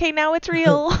break? Okay, now it's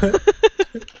real.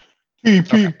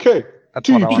 TPK. That's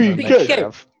what I wanted to make TPK. sure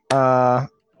of.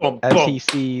 Boom, As boom. he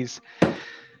sees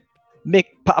Mick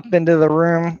pop into the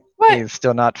room, he's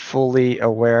still not fully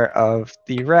aware of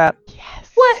the rat, Yes.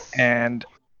 What? and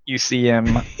you see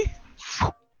him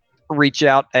reach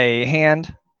out a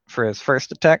hand for his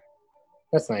first attack.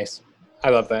 That's nice. I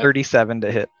love that. 37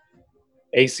 to hit.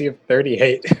 AC of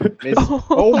 38. Miss.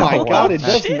 Oh my Oh, god, wow. it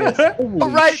does miss. Holy Oh,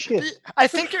 right. shit. I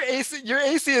think your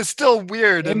AC is still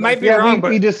weird. It and might be Yeah, wrong,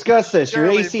 we discussed this. Your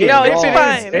Barely- AC is No, it's wrong.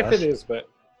 fine. If it is, but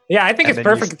yeah, I think And it's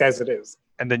then you perfect as it is.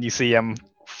 And then you see him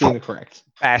Incorrect.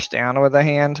 bash down with a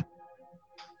hand,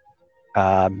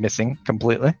 missing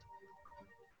completely.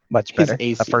 Much His better.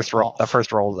 AC The first is roll. off. The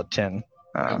first roll is a 10.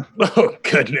 Oh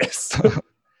goodness.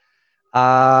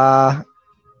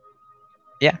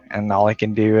 Yeah, and all I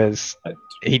can do is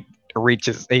his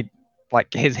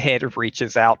head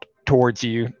reaches out towards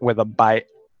you with a bite.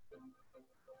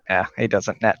 Yeah, he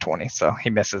doesn't nat 20, so he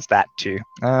misses that too.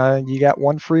 You got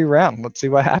one free round. Let's see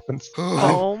what happens.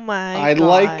 Oh my I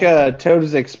god. like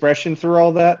Toad's expression through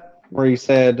all that, where you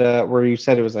said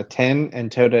it was a 10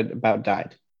 and Toad had about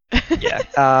died.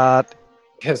 Yeah.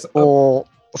 Because We'll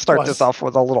start Plus this off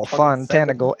with a little fun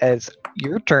 27. Tanagle as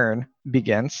your turn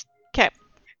begins. 'Kay.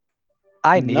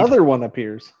 I need Another one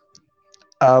appears.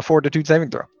 fortitude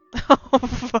saving throw. Oh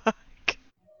fuck.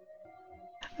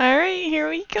 All right, here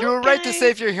we go. You were right to guys.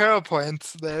 save your hero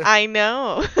points there. I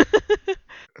know.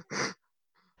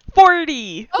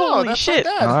 40. Oh, Holy that's shit.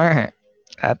 not All bad. right.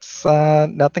 That's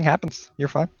nothing happens. You're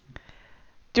fine.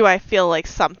 Do I feel like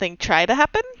something try to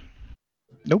happen?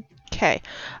 Nope. Okay.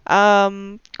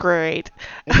 Great.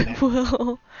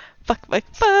 Well,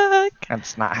 fuck.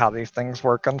 That's not how these things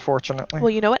work, unfortunately.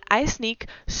 Well, you know what? I sneak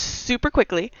super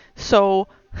quickly, so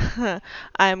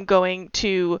I'm going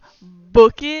to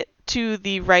book it to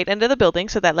the right end of the building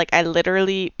so that, like, I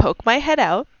literally poke my head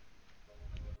out.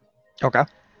 Okay.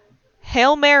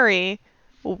 Hail Mary,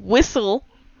 whistle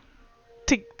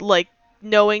to, like,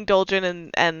 knowing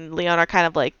Doldrin and Leon are kind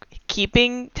of, like,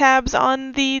 keeping tabs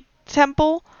on the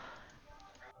temple.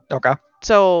 Okay.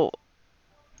 So,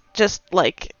 just,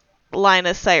 like, line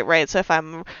of sight, right? So if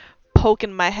I'm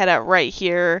poking my head out right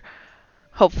here,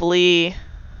 hopefully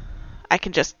I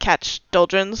can just catch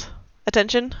Doldrin's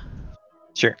attention.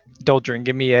 Sure. Doldrin,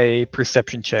 give me a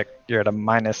perception check. You're at a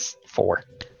 -4.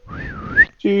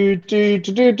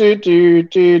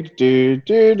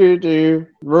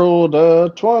 Rolled a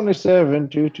 27.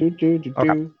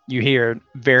 Okay. You hear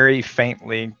very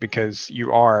faintly, because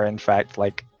you are, in fact,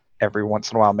 like, every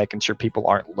once in a while making sure people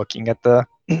aren't looking at the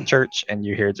church, and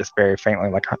you hear just very faintly,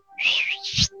 like,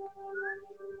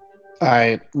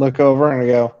 I look over and I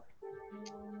go,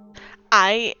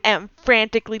 I am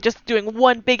frantically just doing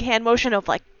one big hand motion of,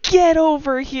 like, get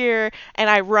over here, and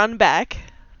I run back.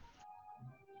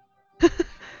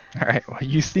 All right. Well,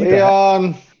 you see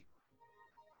Leon.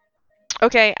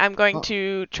 Okay, I'm going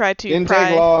to try to Didn't pry.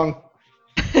 take long.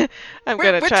 I'm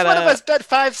gonna Which try one to. of us bet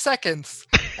 5 seconds?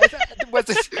 Was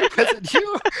it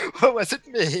you or was it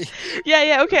me?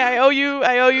 Yeah. Okay, I owe you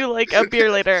like a beer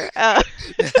later. Yeah,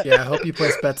 I hope you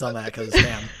place bets on that because it's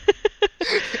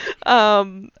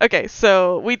damn. Okay,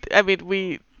 so we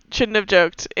shouldn't have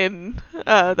joked in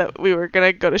that we were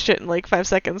gonna go to shit in like 5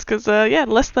 seconds because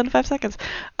less than 5 seconds.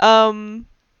 I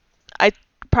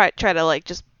try to like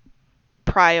just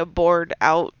pry a board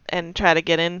out and try to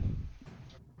get in.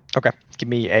 Okay, give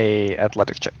me a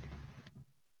athletics check.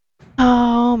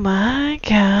 Oh my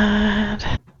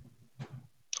god.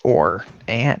 Or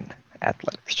an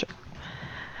athletics check.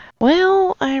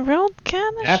 Well, I rolled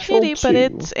kind of shitty, but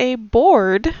it's a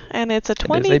board, and it's a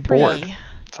 23. It is a board.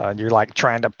 So you're like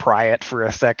trying to pry it for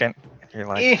a second. You're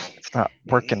like, it's not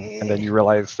working. And then you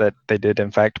realize that they did,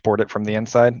 in fact, board it from the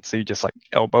inside. So you just like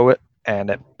elbow it, and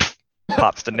it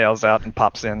pops the nails out and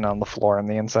pops in on the floor on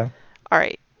the inside. All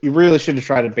right. You really should have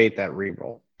tried to bait that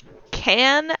reroll.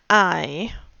 Can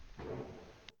I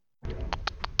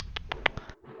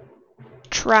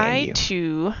try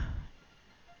to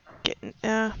get...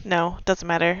 no, doesn't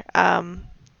matter.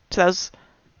 So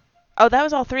that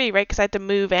was all 3, right? Because I had to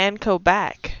move and go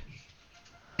back.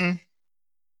 And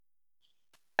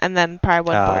then pry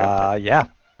one board open. Yeah,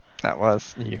 that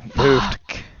was. You moved.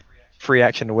 Free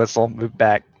action to whistle, moved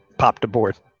back, popped a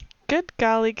board. Good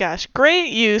golly gosh.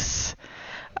 Great use.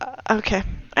 Okay.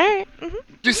 All right. Mm-hmm.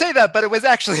 You say that, but it was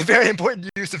actually a very important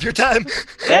use of your time.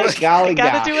 Yeah, I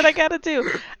gotta do what I gotta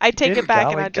do. I take it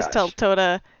back and I just tell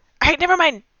Toda, all right, never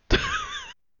mind.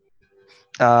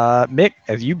 Mick,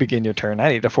 as you begin your turn, I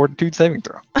need a fortitude saving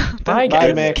throw. Bye,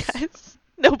 Mick. Guys.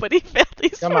 Nobody failed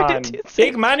these Come on.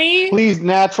 Big money? Please,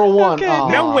 natural 1.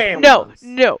 Okay. No way. No.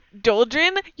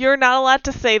 Doldrin, you're not allowed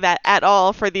to say that at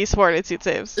all for these fortitude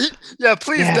saves. Yeah,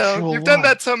 please don't. You've done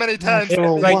that so many times.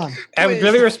 I would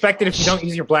really respect it if you don't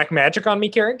use your black magic on me,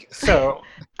 Carrick. So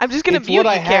I'm just gonna mute you,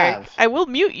 Carrick. I will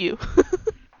mute you.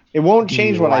 It won't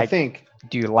change what I think.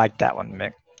 Do you like that one,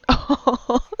 Mick?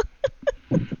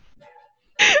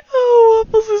 Oh,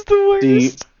 Waffles is the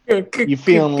worst. You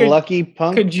feeling lucky,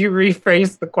 punk? Could you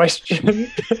rephrase the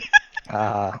question?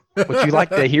 Would you like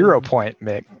the hero point,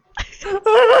 Mick?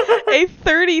 A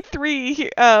 33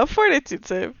 fortitude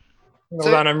save.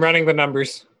 Hold on, I'm running the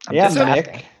numbers.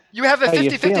 Mick. You have a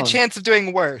 50-50 chance of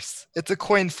doing worse. It's a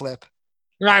coin flip.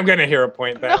 I'm gonna hero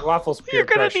point that. Waffles peer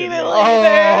pressure. You're gonna need it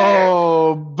later.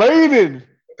 Oh, baited.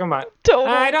 Come on.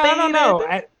 I don't know.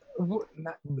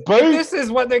 This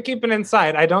is what they're keeping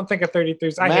inside. I don't think a 33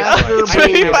 is. I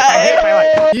hate my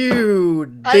life. You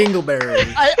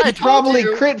dingleberry. I probably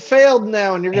crit failed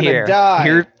now, and you're gonna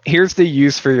die. Here's the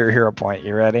use for your hero point.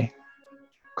 You ready?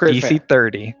 Crit DC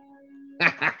 30.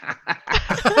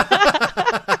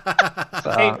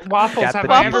 Hey, Waffles, have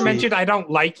I ever mentioned I don't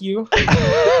like you?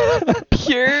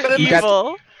 Pure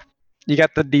evil. You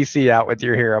got the DC out with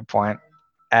your hero point.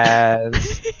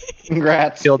 As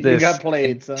congrats, feel this you got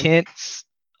played, son. Intense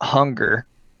hunger.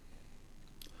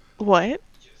 What?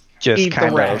 Just eat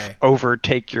kind of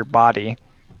overtake your body.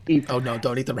 Oh no!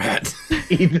 Don't eat the rat.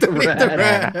 Eat the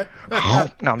rat.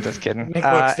 No, I'm just kidding. Nick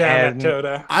looks down at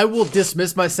Toda. I will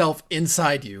dismiss myself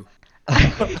inside you.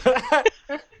 Nice.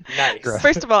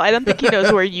 First of all, I don't think he knows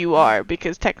where you are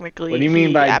because technically. What do you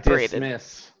mean by apparated.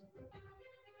 dismiss?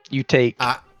 You take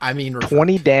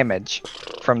 20 damage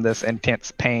from this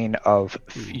intense pain of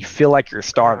you feel like you're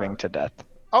starving to death.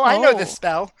 Oh, I know this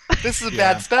spell. This is a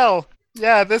bad spell.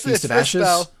 Yeah, this is this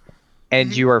spell.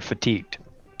 And you are fatigued.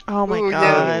 Oh my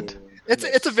god. Yeah.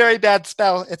 It's a very bad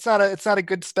spell. It's not a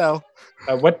good spell.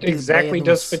 What exactly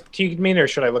does fatigue mean, or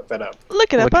should I look that up?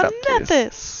 Look it up on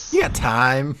Nethys. You got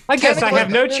time. I guess I have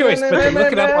no choice but to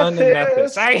look it up on the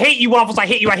Nethys. I hate you, Waffles. I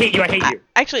hate you.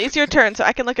 Actually, it's your turn, so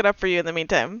I can look it up for you in the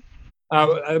meantime.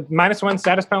 -1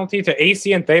 status penalty to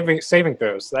AC and saving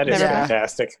throws. That is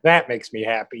fantastic. That makes me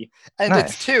happy. And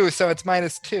it's 2, so it's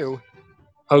 -2.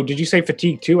 Oh, did you say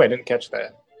fatigue 2? I didn't catch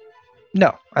that.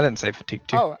 No, I didn't say fatigue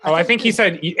 2. Oh, I think he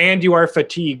said, and you are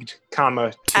fatigued,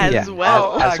 comma, 2. As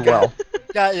well. As well.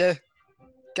 Got ya.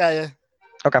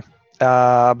 Okay.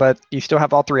 But you still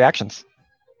have all 3 actions.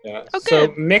 Yeah. Oh, so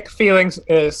good. Mick feeling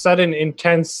sudden,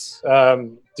 intense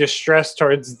distress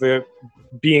towards the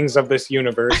beings of this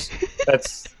universe.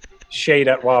 That's shade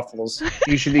at Waffles.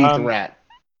 You should eat the rat.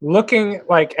 Looking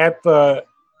like at the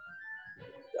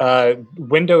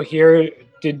window here,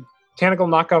 did Tanagle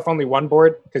knock off only 1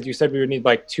 board? Because you said we would need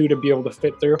like 2 to be able to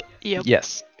fit through. Yep.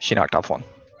 Yes, she knocked off 1.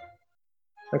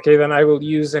 Okay, then I will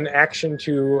use an action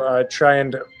to try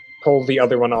and pull the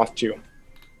other one off too.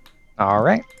 All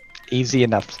right. easy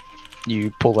enough.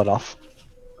 You pull it off.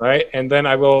 All right, and then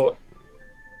I will.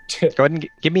 Go ahead and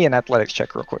give me an athletics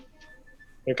check real quick.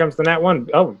 Here comes the nat 1.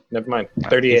 Oh, never mind.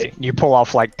 38. Easy. You pull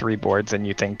off like 3 boards, and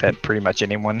you think that pretty much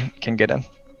anyone can get in.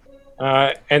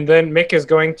 And then Mick is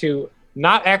going to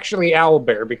not actually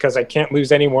owlbear because I can't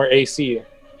lose any more AC.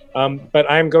 But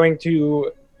I'm going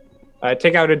to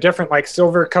take out a different like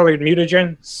silver-colored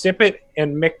mutagen, sip it,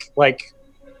 and Mick like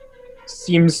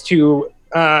seems to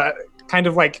kind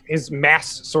of like his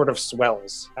mass sort of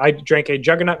swells. I drank a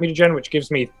Juggernaut mutagen, which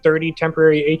gives me 30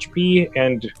 temporary HP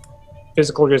and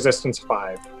physical resistance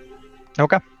 5.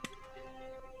 Okay.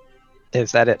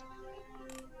 Is that it?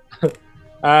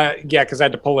 Yeah, because I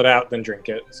had to pull it out, then drink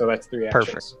it. So that's 3 actions.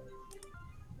 Perfect.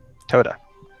 Toda.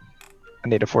 I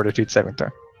need a fortitude saving throw.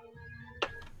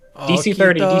 DC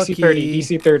 30, DC 30,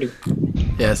 DC 30.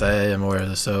 Yes, I am aware of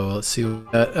this. So let's see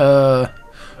what that.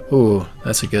 Ooh,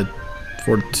 that's a good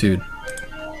fortitude.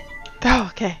 Oh,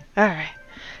 okay. All right.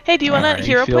 Hey, do you want to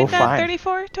hero point that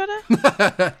 34, Toda?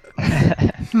 Ha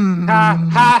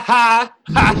ha ha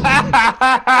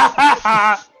ha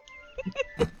ha.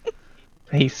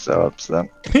 He's so upset.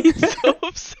 He's so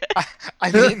upset.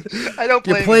 I mean, I don't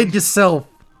blame You played him. yourself.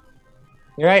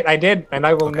 You're right, I did, and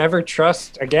I will never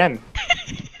trust again.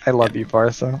 I love you,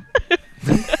 Barso.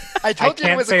 I told you it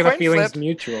can't was say a the coin feelings flip.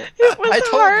 mutual. It was I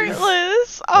told you.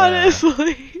 heartless,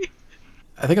 honestly.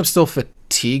 I think I'm still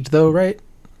fatigued, though, right?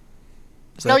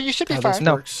 Is No, that you should be how this fine.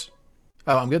 works?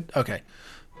 Oh, I'm good? Okay.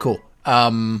 Cool.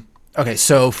 Okay,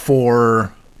 so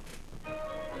for...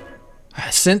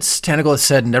 Since Tanagle has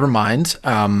said never mind,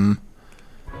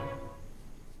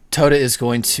 Toda is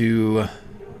going to,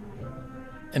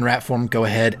 in rat form, go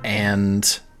ahead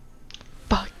and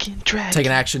Fucking dragon. take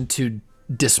an action to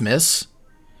dismiss.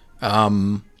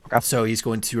 So he's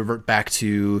going to revert back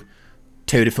to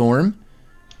Toad form.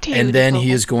 And then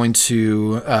he is going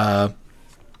to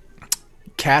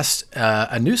cast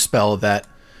a new spell that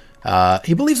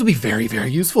he believes will be very,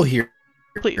 very useful here.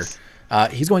 Please.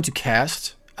 He's going to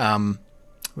cast...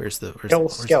 where's the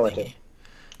Skeleton.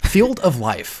 Field of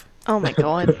Life. Oh my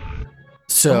god.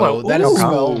 So that is a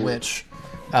spell which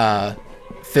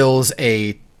fills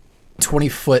a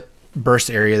 20-foot burst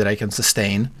area that I can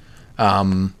sustain.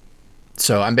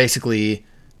 So I'm basically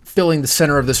filling the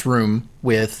center of this room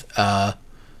with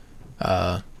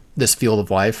this Field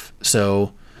of Life.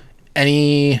 So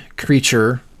any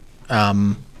creature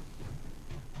that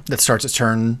starts its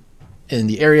turn in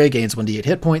the area gains 1d8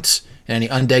 hit points, and any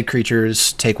undead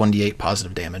creatures take 1d8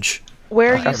 positive damage.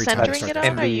 Where are you Every time I centering start it that.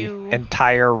 on? In Are the you...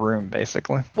 entire room,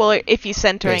 basically. Well, if you're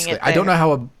centering Basically, it I don't there. know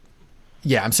how.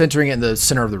 Yeah, I'm centering it in the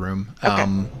center of the room.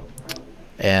 Okay.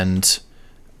 And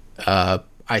I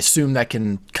assume that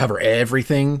can cover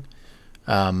everything.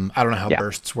 I don't know how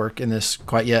bursts work in this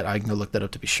quite yet. I can go look that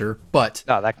up to be sure. But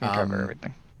No, that can cover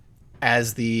everything.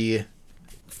 as the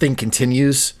thing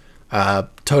continues,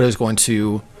 Toto is going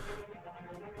to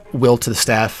will to the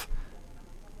staff,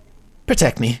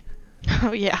 protect me,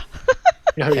 Oh, yeah.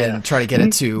 and try to get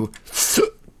it to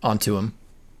onto him.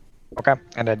 Okay.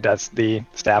 And it does. The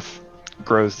staff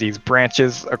grows these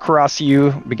branches across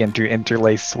you, begin to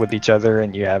interlace with each other,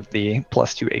 and you have the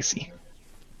 +2 AC.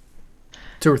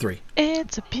 2 or 3.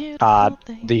 It's a beautiful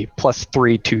thing. The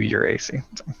 +3 to your AC.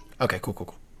 So, Okay, cool.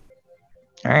 all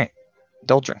right.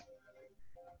 Doldrin.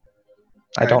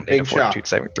 I don't need a big shot. fortitude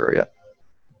saving throw yet.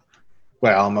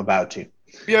 Well, I'm about to.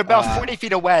 You're about 40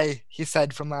 feet away, he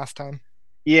said from last time.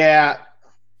 Yeah.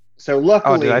 So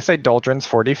luckily, Oh, did I say Doldrin's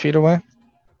 40 feet away?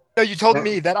 No, you told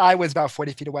me that I was about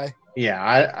 40 feet away.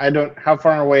 yeah, I don't. How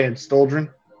far away is Stoldrin?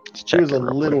 Let's He check was it a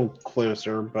real little quick.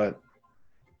 closer, but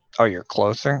Oh, you're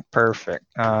closer? Perfect.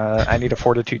 I need a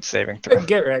fortitude saving throw.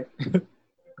 Get right.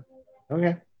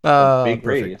 okay. Perfect. Big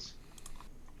radius.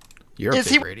 You're Is a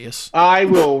big he- radius. I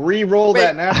will re-roll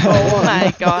that natural Oh one.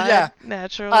 my god. Yeah.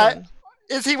 Natural. Uh,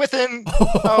 Is he within?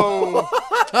 Oh,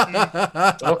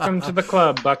 Welcome to the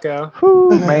club, bucko.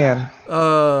 Whew, man.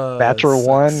 Natural Natural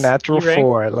 1, natural You rank?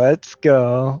 4. Let's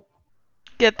go.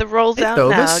 Get the rolls Hey, out now,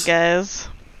 Phobos. guys.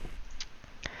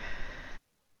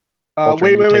 Ultra,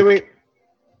 Wait, you wait, take- wait.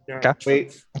 Okay.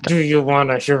 Wait. Do you want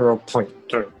a hero point?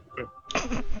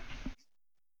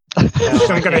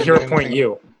 I'm gonna hero point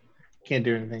you. Can't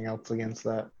do anything else against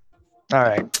that.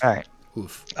 All right.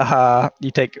 Oof.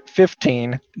 You take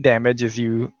 15 damage as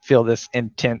you feel this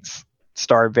intense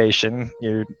starvation.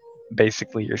 You're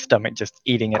basically your stomach just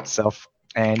eating itself,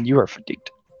 and you are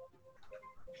fatigued.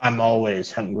 I'm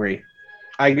always hungry.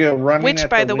 I go running Which, at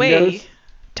by the windows. way,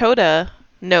 Toda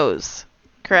knows,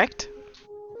 correct?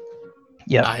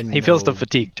 Yeah, I he feels the know.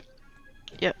 fatigued.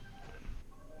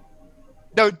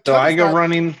 no. So I Toby's go not-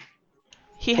 running.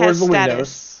 He Towards has the status.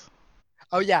 windows.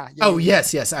 Oh yeah.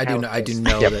 Yes. I do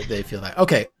know that they feel that.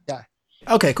 Okay. Yeah.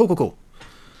 Okay. Cool.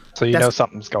 So you know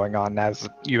something's going on as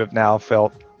you have now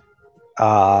felt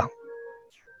Tanagal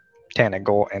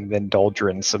and then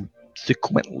Doldrin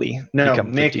subsequently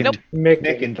become fatigued. Nope.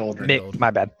 Mick and Doldrin.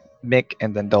 My bad. Mick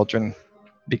and then Doldrin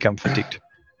become fatigued.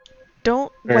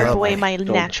 Don't Very wipe away well. my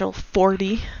Don't. natural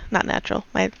 40. Not natural.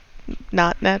 My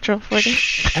not natural 40.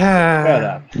 Shut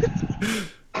up.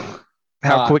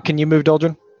 How quick can you move,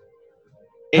 Doldrin?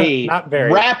 A Not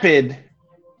very. rapid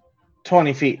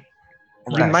 20 feet.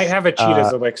 You Nice. might have a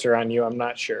cheetah's elixir on you. I'm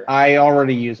not sure. I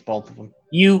already used both of them.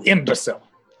 You imbecile.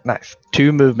 Nice.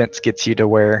 2 movements gets you to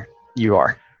where you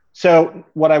are. So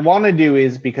what I want to do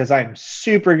is, because I'm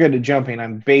super good at jumping,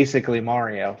 I'm basically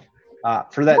Mario.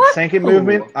 For that second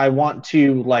movement, I want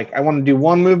to do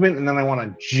one movement and then I want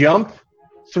to jump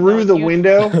through the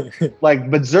window, like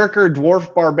Berserker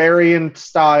Dwarf Barbarian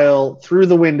style, through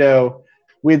the window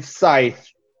with Scythe,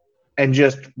 and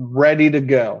just ready to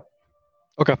go.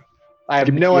 Okay. I have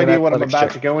Give me no an idea what I'm athletics about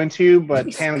check. to go into, but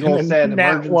Tanagal said Nat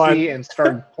emergency one. and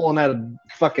started pulling out a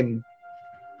fucking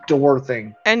door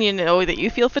thing. And you know that you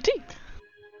feel fatigued.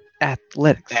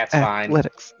 Athletics. That's fine.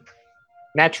 Athletics.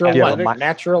 Natural Do you have one. a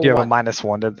Natural Do you have a one.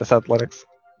 -1 to this athletics?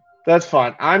 That's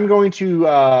fine. I'm going to do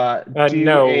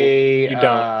no, a you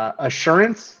don't.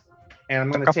 assurance, and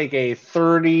I'm going to take a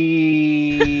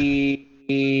 30.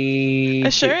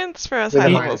 Assurance for us With high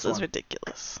a levels is -1.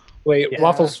 ridiculous. Wait, Yeah.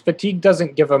 Waffles, fatigue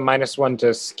doesn't give a -1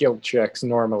 to skill checks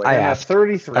normally. I I have asked.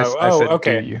 33. I said,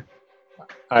 okay. do you?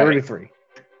 All right. 33.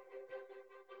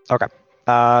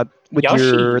 With Yoshi.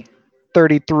 your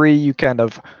 33, you kind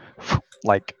of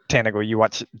like Tanagal. You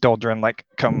watch Doldrin like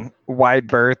come wide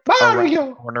berth around Mario!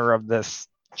 the corner of this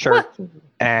church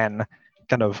and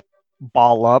kind of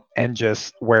ball up, and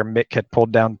just where Mick had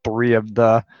pulled down 3 of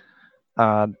the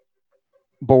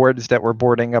boards that were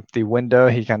boarding up the window,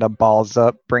 he kind of balls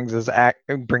up, brings his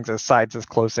sides as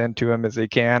close into him as he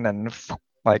can, and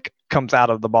like comes out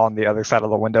of the ball on the other side of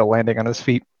the window, landing on his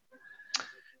feet.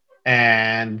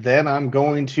 And then I'm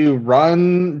going to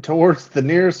run towards the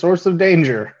nearest source of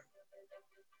danger.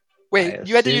 Wait, I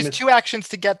you had to assume use it's- 2 actions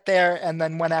to get there, and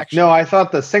then 1 action. No, I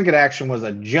thought the second action was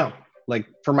a jump. Like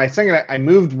for my second, I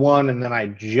moved 1 and then I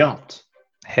jumped.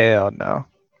 Hell no.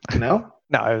 No?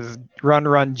 No, it was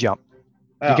run, jump.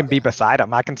 You Oh, can be beside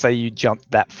him. I can say you jumped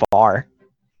that far.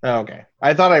 okay.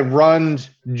 I thought I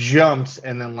jumped,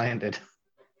 and then landed.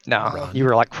 No, Run. you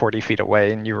were like 40 feet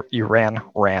away, and you ran,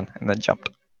 and then jumped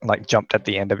at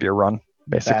the end of your run,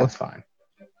 basically. That's fine.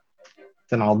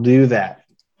 Then I'll do that.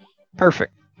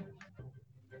 Perfect.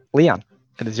 Leon,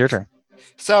 it is your turn.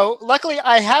 So luckily,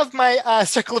 I have my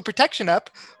circle of protection up.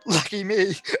 Lucky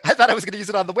me. I thought I was going to use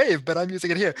it on the wave, but I'm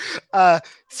using it here.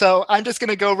 So I'm just going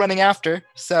to go running after.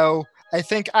 So I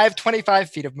think I have 25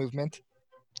 feet of movement.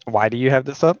 Why do you have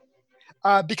this up?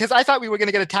 Because I thought we were going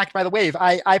to get attacked by the wave.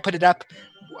 I put it up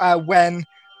when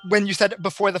you said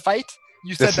before the fight.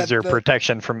 You said This that is your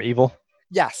protection from evil?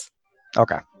 Yes.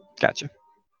 Okay, gotcha.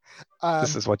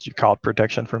 This is what you called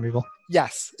protection from evil?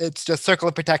 Yes, it's just circle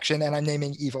of protection, and I'm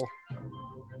naming evil.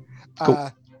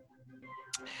 Cool.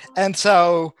 And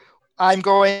so I'm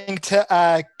going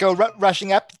to go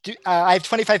rushing up. I have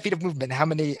 25 feet of movement. How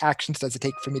many actions does it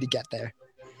take for me to get there?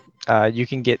 You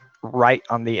can get right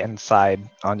on the inside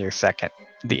on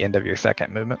the end of your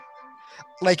second movement.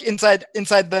 Like inside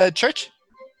the church?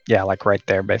 Yeah, like right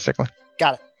there, basically.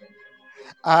 Got it.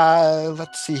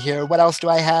 Let's see here. What else do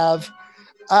I have?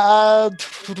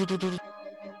 That's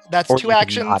Or 2 you can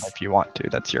actions. nod if you want to.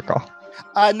 That's your call.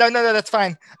 No, that's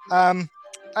fine. So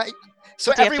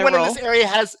Do you have to everyone in roll? this area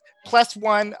has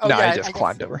 +1. Oh, no, yeah, I just guess-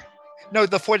 climbed over. No,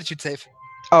 the fortitude save.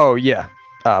 Oh, yeah.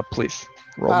 Please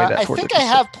roll me that I fortitude think I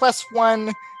save. have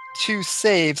 +1 to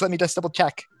saves. Let me just double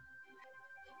check.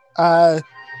 I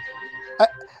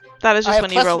That is just have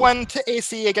when you roll. +1 to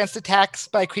AC against attacks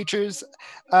by creatures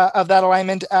of that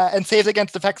alignment, and saves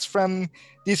against effects from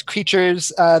these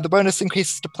creatures. The bonus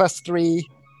increases to +3.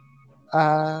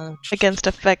 Against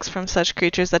effects from such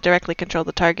creatures that directly control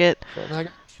the target.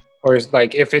 Or is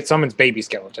like if it summons baby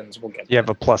skeletons, we'll get You have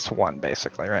a +1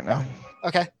 basically right now.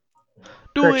 Okay.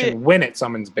 Do correction it. when it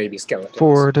summons baby skeletons.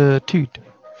 Fortitude.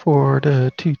 +1 is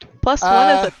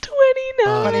a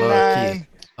 29. 29.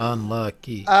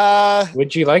 Unlucky.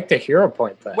 Would you like to hero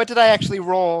point that? What did I actually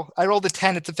roll? I rolled a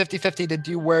 10. It's a 50-50 to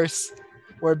do worse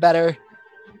or better.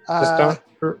 Just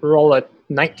don't roll a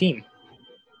 19.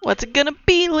 What's it gonna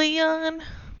be, Leon?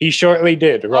 He shortly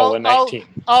did roll a 19.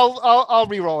 I'll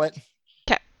re-roll it.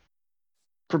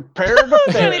 Prepare to fail.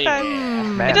 25.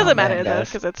 Man, It doesn't oh, matter man, though, guys.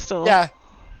 because it's still. Yeah.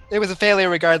 It was a failure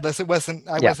regardless. It wasn't.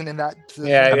 I wasn't in that position.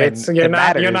 Yeah, I mean, you're it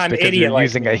matters not an because idiot you're like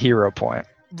using me. a hero point.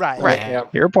 Right. Yeah.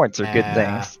 Hero points are good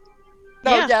Yeah. things.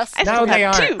 No, Yeah, yes. I No, still they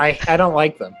have aren't. 2. I don't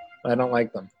like them. I don't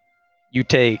like them. You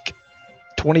take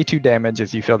 22 damage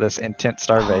as you feel this intense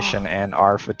starvation and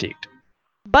are fatigued.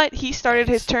 But he started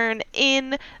his turn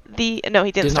in the. No,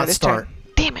 he didn't Did start not his start. turn.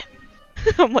 Damn it!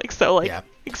 I'm like so Yeah.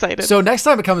 excited. So next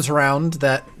time it comes around,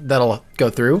 that'll go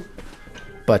through.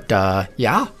 But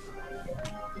yeah.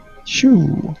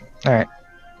 Shoo. All right.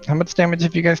 How much damage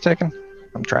have you guys taken?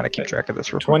 I'm trying to keep track of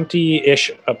this real quick.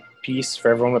 20-ish a piece for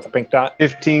everyone with a pink dot.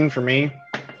 15 for me.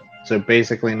 So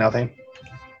basically nothing.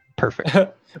 Perfect.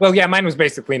 Well, yeah, mine was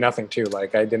basically nothing too.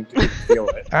 Like I didn't feel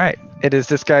it. All right. It is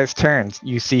this guy's turn.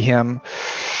 You see him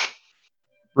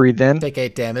breathe in. Take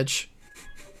 8 damage.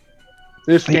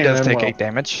 This He can't does end take well. 8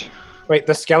 damage. Wait,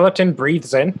 the skeleton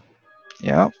breathes in.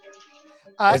 Yeah.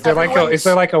 Is there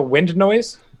like a wind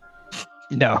noise?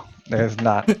 No, there's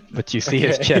not. But you see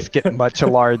his chest get much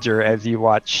larger as you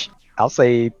watch. I'll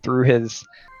say through his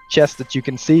chest that you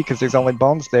can see because there's only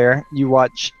bones there. You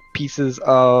watch pieces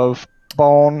of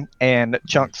bone and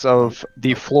chunks of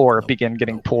the floor begin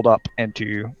getting pulled up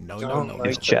into No, Don't no, no, like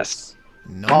his chest.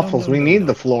 no. Waffles, we need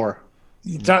the floor.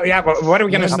 So, yeah, but what are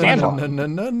we gonna No, stand no, on? no,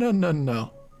 no, no, no,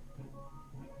 no.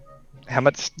 How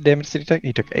much damage did he take?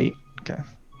 He took 8. Okay.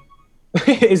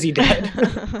 Is he dead?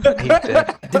 He's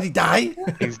dead. Did he die?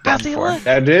 He's done How's he for. look?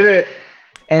 That did it.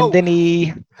 And Oh. then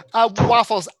he.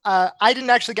 Waffles. I didn't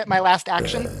actually get my last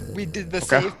action. We did the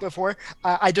save before.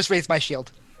 I just raised my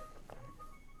shield.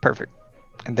 Perfect.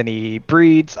 And then he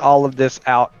breathes all of this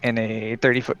out in a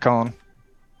 30-foot cone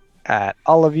at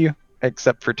all of you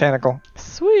except for Tentacle.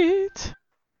 Sweet.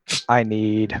 I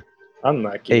need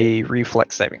Unlucky. a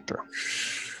reflex saving throw.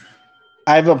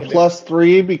 I have a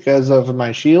 +3 because of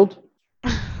my shield.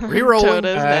 Rerolling.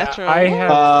 Tota's natural. I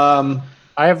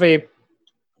have a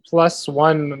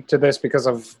 +1 to this because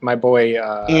of my boy.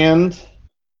 And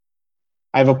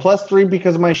I have a +3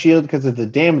 because of my shield because of the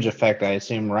damage effect, I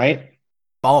assume, right?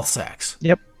 Ball sacks. And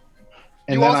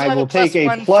You then also I have will a take a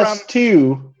 +1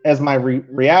 +2 as my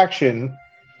reaction.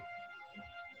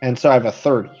 And so I have a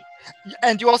 30.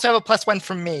 And you also have a +1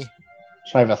 from me.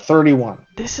 So I have a 31.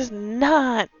 This is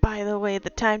not, by the way,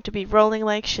 the time to be rolling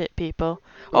like shit, people.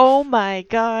 Oh my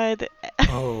god.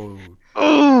 Oh,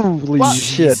 Holy What?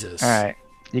 shit. Jesus. Alright.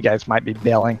 You guys might be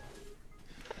bailing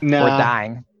or Nah.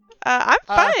 dying. I'm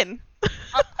Uh, fine.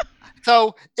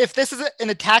 So if this is an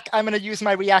attack, I'm going to use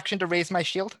my reaction to raise my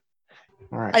shield.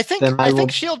 All right. I think Then I will-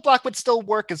 think shield block would still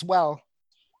work as well.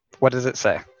 What does it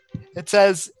say? It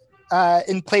says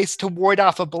in place to ward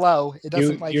off a blow. It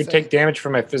doesn't you say- take damage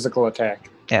from a physical attack.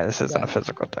 Yeah, this isn't Yeah. a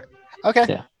physical attack. Okay.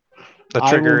 Yeah. The I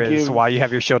trigger will is give- while you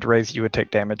have your shield raised, you would take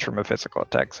damage from a physical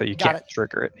attack, so you Got can't it.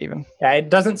 trigger it even. Yeah, it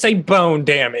doesn't say bone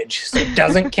damage, so it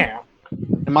doesn't count.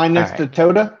 Am I next to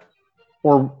Toda?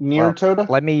 Or near Well, Toda?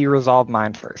 Let me resolve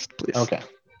mine first, please. Okay.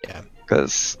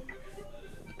 Because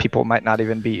people might not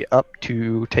even be up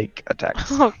to take attacks.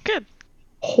 Oh, good.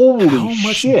 Holy How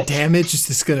much shit. damage is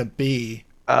this gonna be?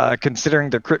 Considering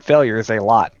the crit failure is a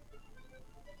lot.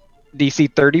 DC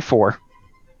 34.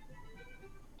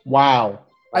 Wow.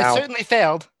 I certainly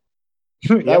failed.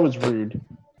 That was rude.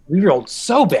 We rolled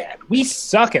so bad. We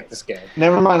suck at this game.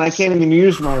 Never mind, I can't even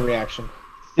use my reaction.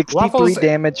 63 Waffles-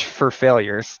 damage for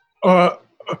failures. That's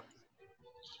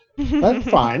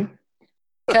fine.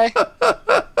 Okay.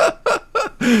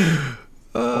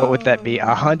 What would that be?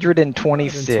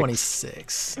 126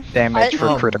 126. damage for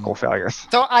I- critical failures.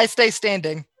 So I stay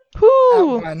standing at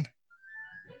Whoo! 1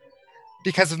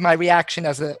 because of my reaction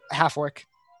as a half orc.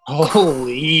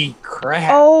 Holy crap.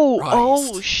 Oh,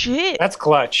 Christ. shit. That's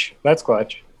clutch. That's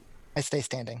clutch. I stay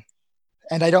standing,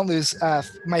 and I don't lose.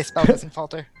 My spell doesn't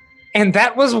falter. And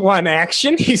that was one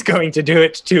action. He's going to do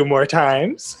it 2 more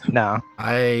times. No.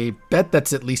 I bet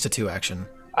that's at least a 2 action.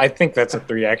 I think that's a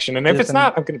 3 action. And if it's Isn't-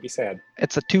 not, I'm going to be sad.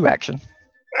 It's a 2 action.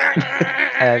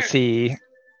 As he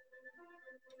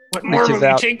What more reaches will you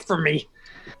out. take from me?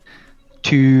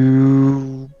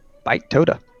 to bite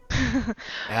Toda.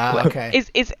 Yeah, okay.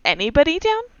 Is anybody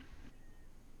down?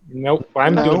 Nope.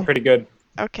 I'm No. doing pretty good.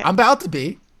 Okay. I'm about to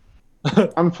be.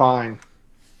 I'm fine.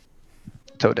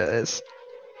 Toda is.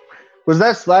 Was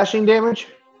that slashing damage?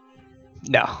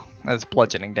 No, that's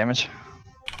bludgeoning damage.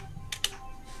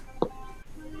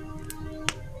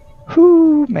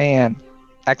 Whoo, man.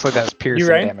 Actually, that's piercing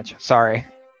right? damage. Sorry.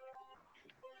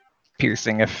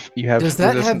 Piercing if you have Does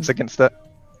that resistance have- against it.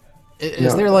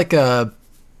 Is No. there like a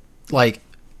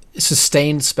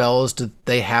sustained spells? Do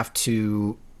they have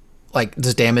to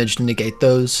does damage negate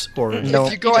those or No.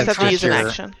 If you go You just have to unconscious, use an Sure.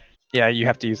 action. Yeah, you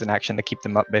have to use an action to keep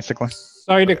them up, basically.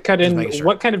 Sorry to cut in. making sure.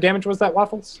 What kind of damage was that,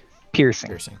 Waffles?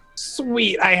 Piercing.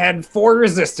 Sweet, I had 4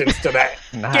 resistance to that.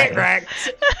 Nice. Get wrecked.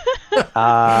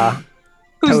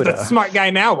 Who's the Toda. smart guy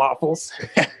now, Waffles?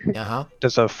 Uh-huh.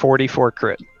 Does a 44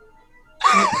 crit.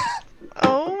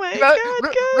 Oh my god,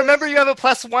 guys. Remember, you have a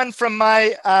 +1 from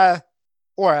my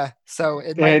aura, so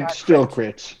it might It not still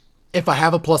crit. crits. If I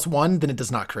have a +1, then it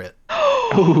does not crit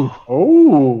Ooh,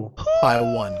 Oh. by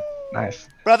 1. nice.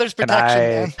 Brother's And protection,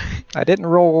 man. I didn't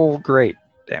roll great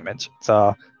damage.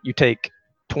 So you take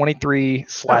 23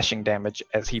 slashing damage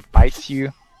as he bites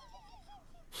you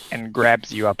and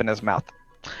grabs you up in his mouth.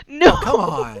 No, Come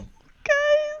on. guys.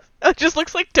 It just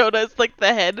looks like Toda is like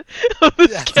the head of the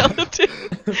Yes. skeleton.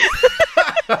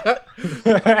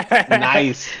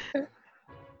 Nice.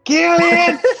 Kill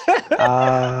it!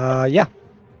 Yeah.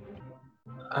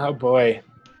 Oh boy.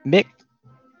 Mick,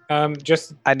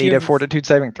 Just I need a fortitude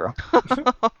saving throw.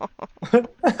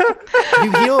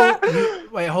 You heal.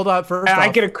 Wait, hold on. First I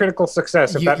off, get a critical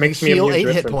success if you, that makes you me heal immune 8 to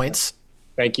it hit from- points.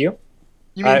 Thank you.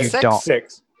 You mean I- 6? don't.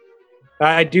 6.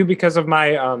 I do because of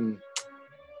my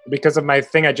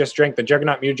thing I just drank, the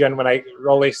Juggernaut Mutagen. When I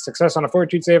roll a success on a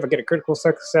fortitude save, I get a critical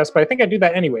success. But I think I do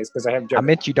that anyways because I have I Juggernaut.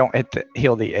 meant you don't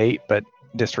heal the 8, but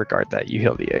disregard that. You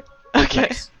heal the 8. Okay.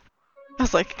 Nice. I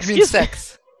was like, You mean excuse me.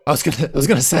 6? I was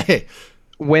gonna say.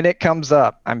 When it comes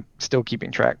up, I'm still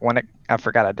keeping track. I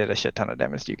forgot I did a shit ton of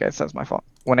damage to you guys. That's my fault.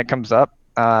 When it comes up,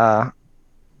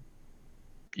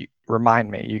 you remind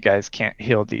me. You guys can't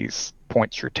heal these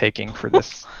points you're taking for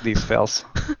these fails.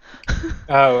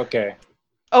 Oh, okay.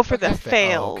 Oh, for the Okay.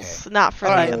 fails, not for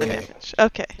Alright. the other Okay. damage.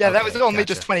 Okay. Yeah, that Okay, was only gotcha.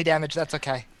 just 20 damage. That's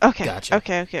okay. Okay. Gotcha.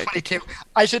 Okay. 22.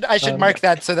 I should mark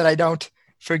that so that I don't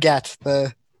forget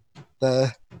the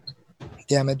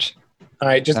damage. All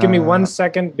right, just give me 1 Uh,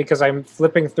 second because I'm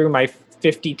flipping through my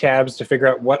 50 tabs to figure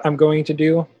out what I'm going to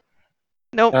do.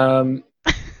 Nope. Yep,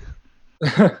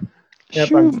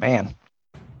 Shoo, I'm man.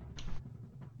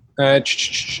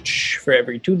 for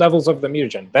every 2 levels of the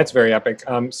mutagen. That's very epic.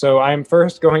 So I'm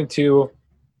first going to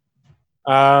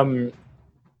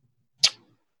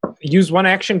use 1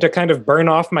 action to kind of burn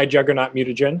off my Juggernaut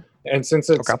mutagen, and since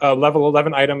it's Okay. a level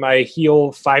 11 item, I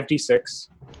heal 5d6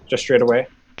 just straight away.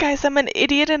 Guys, I'm an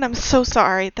idiot and I'm so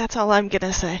sorry. That's all I'm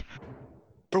gonna say.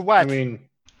 For what? I mean,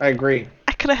 I agree.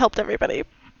 I could have helped everybody.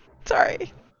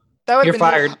 Sorry. that would you're have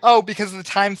been fired. Oh, because of the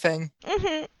time thing.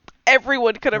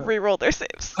 Everyone could have re-rolled their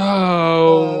saves.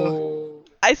 Oh,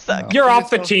 I suck. you're off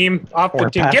the team. Off the We're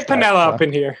team. past Get that, Penella so. up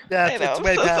in here. Yeah, I know, it's I'm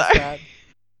way so past sorry.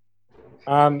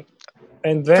 that.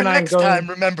 And For then I'm next going. time,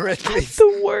 remember it, please.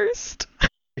 The worst.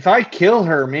 If I kill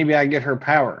her, maybe I get her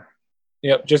power.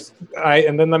 Yep.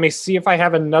 And then let me see if I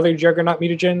have another Juggernaut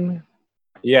mutagen.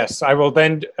 Yes, I will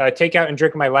then take out and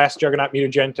drink my last Juggernaut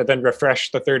mutagen to then refresh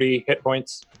the 30 hit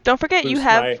points. Don't forget you Boost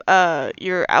have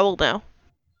your owl now.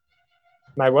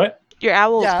 My what? Your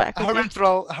owl's Yeah, back with you.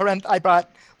 Horenthal, I brought,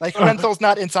 like, Horenthal's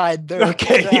not inside. They're,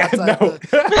 Okay, they're yeah, outside no.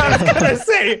 I was gonna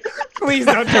say, please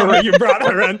don't tell me you brought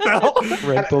Horenthal.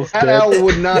 Rental's That dead. owl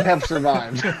would not have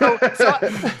survived.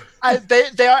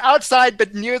 They are outside,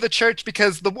 but near the church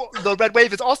because the red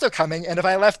wave is also coming. And if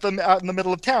I left them out in the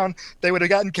middle of town, they would have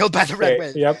gotten killed by the red Okay,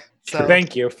 wave. yep. So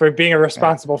Thank you for being a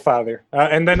responsible father.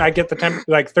 And then I get the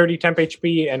 30 temp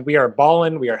HP, and we are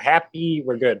balling. We are happy.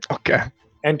 We're good. Okay.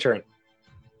 End turn.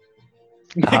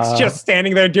 Nick's just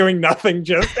standing there doing nothing.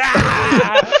 Just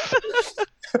I'm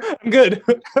good.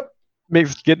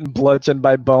 Mick's getting bludgeoned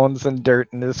by bones and dirt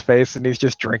in his face, and he's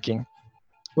just drinking.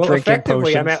 Well, Drinking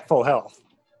effectively, I'm potions. at full health.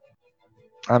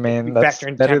 I mean, We that's factor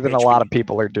in better temp than a HP. lot of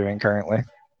people are doing currently.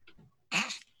 All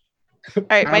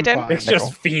right, my I'm turn. fine. Nick's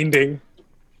just fiending.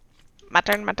 My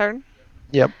turn.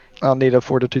 I'll need a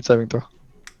fortitude saving throw.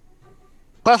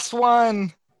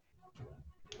 +1.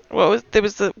 What was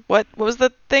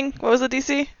the thing? What was the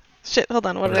DC? Shit, hold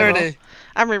on. What did I roll? 30.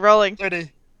 I'm re-rolling.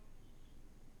 30.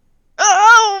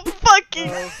 Oh, fucking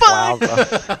fuck!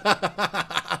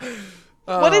 Wowza.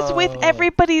 What is with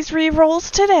everybody's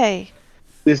re-rolls today?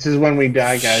 This is when we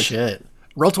die, guys. Shit.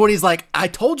 Roll20's like, I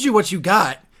told you what you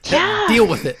got. Yeah. Deal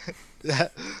with it.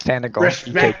 Tanagal,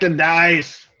 Respect the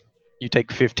dice. you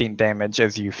take 15 damage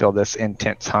as you feel this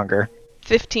intense hunger.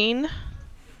 15.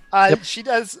 She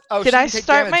does. Oh, Did she I can take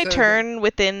start damage, my so- turn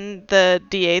within the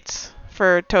d8s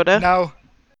for Toda? No.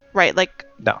 Right, like.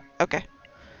 No. Okay.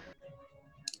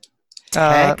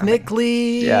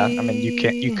 Technically. Yeah, I mean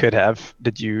you could have.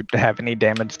 Did you have any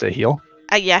damage to heal?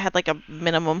 Yeah, I had like a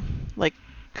minimum, like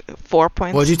 4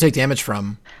 points. What did you take damage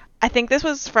from? I think this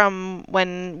was from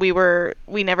when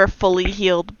we never fully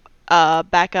healed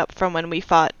back up from when we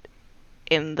fought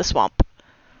in the swamp.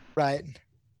 Right.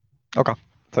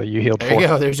 So you healed There 4. you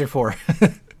go. There's your 4.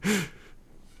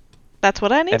 That's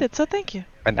what I needed, so thank you.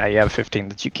 And now you have 15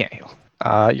 that you can't heal.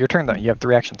 Your turn, though. You have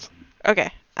 3 actions.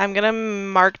 Okay. I'm going to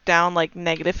mark down like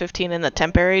 -15 in the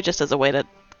temporary just as a way to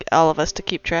all of us to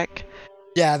keep track.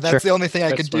 Yeah, that's the only thing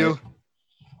I could do.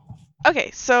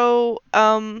 Okay, so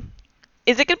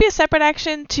is it going to be a separate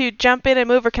action to jump in and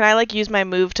move, or can I like use my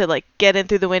move to like get in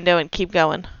through the window and keep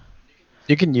going?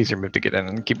 You can use your move to get in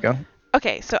and keep going.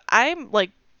 Okay, so I'm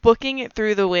like booking it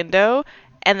through the window,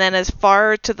 and then as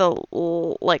far to the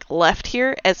like left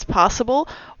here as possible.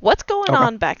 What's going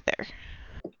on back there?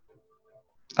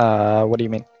 What do you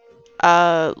mean?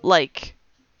 Like.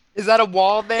 Is that a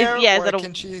wall there? Is that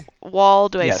a wall?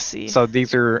 Do I see? So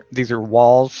these are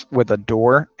walls with a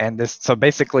door, and so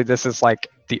basically this is like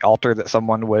the altar that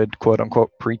someone would quote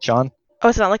unquote preach on. Oh,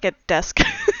 it's not like a desk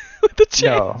with a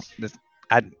chair. No,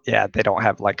 they don't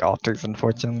have like altars,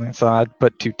 unfortunately. So I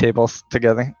put 2 tables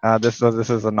together. This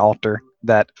is an altar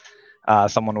that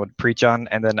someone would preach on,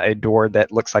 and then a door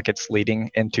that looks like it's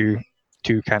leading into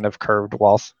 2 kind of curved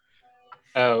walls.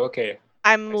 Oh, okay.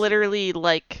 I'm literally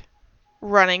like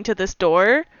running to this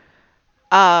door.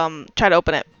 Try to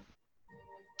open it.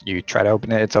 You try to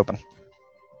open it, it's open.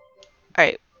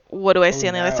 Alright, what do I see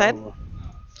on the other side?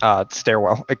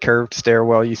 Stairwell. A curved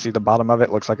stairwell. You see the bottom of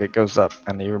it, looks like it goes up.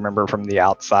 And you remember from the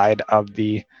outside of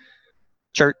the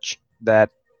church that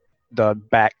the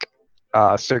back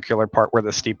circular part where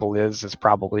the steeple is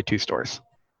probably 2 stories.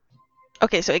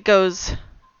 Okay, so it goes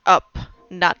up,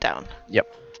 not down.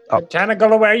 Yep.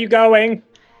 Tanagola, where are you going?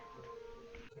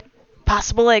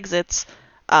 Possible exits.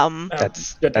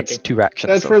 That's 2 actions.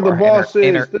 That's so where far. the boss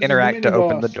is. Interact to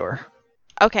open the door.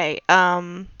 Okay.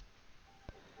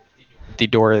 The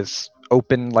door is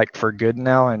open like for good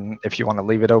now, and if you want to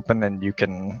leave it open, then you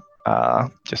can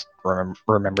just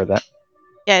remember that.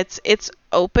 Yeah, it's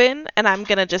open, and I'm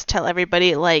gonna just tell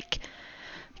everybody like,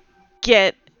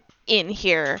 get in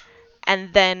here,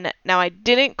 and then now I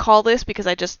didn't call this because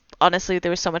I just honestly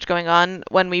there was so much going on.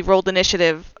 When we rolled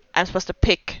initiative, I'm supposed to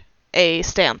pick a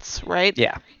stance, right?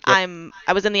 Yeah. Yep.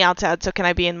 I was in the outside, so can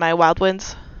I be in my wild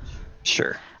winds?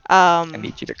 Sure. I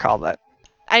need you to call that.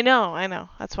 I know.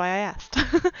 That's why I asked.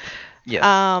 Yes.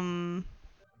 Alright,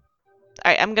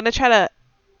 I'm gonna try to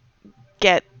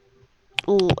get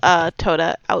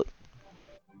Toda out.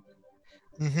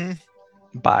 Mm-hmm.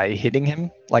 By hitting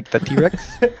him like the T-Rex?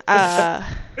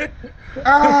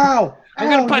 Ow! I'm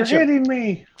gonna punch you're him. hitting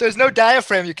me. There's no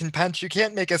diaphragm you can punch. You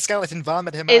can't make a skeleton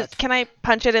vomit him up. Can I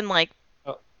punch it in like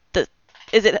the?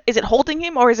 Is it holding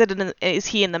him, or is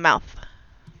he in the mouth?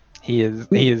 He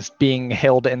is being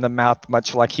held in the mouth,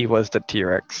 much like he was the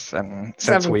T-Rex. And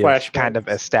since we have kind of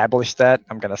established that,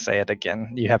 I'm gonna say it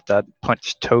again. You have to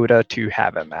punch Toda to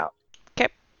have him out. Okay.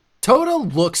 Toda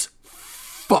looks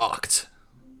fucked.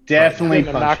 Definitely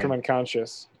knock him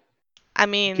unconscious. I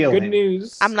mean, good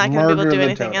news. I'm not going to be able to do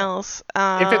anything else.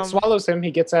 If it swallows him, he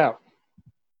gets out.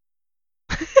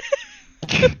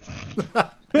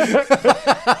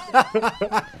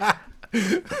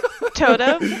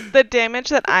 Toda, the damage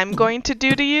that I'm going to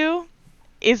do to you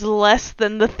is less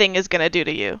than the thing is going to do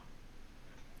to you.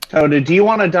 Toda, do you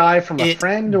want to die from a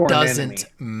friend or an enemy? It doesn't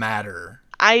matter.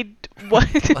 What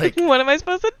am I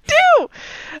supposed to do?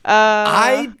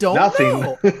 I don't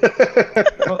know.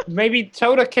 Well, maybe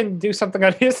Toda can do something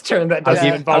on his turn that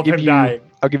doesn't involve him dying.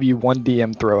 I'll give you 1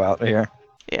 DM throw out here.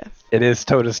 Yeah. It is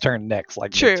Toda's turn next,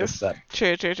 like you just said.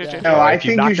 True. No, I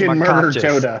think you should murder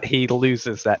Toda. He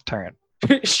loses that turn.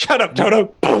 Shut up, Toda.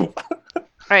 All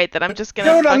right, then I'm just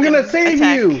gonna. Toda, I'm gonna save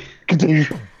you.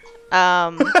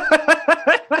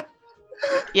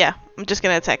 Yeah, I'm just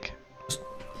gonna attack.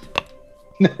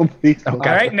 No, please. Okay.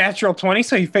 All right, natural 20,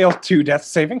 so you failed 2 death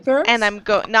saving throws. And I'm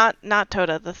not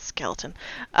Toda, the skeleton.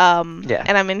 Yeah.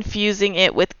 And I'm infusing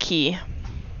it with ki.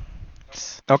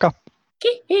 Okay.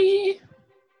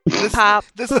 Pop.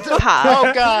 Pop.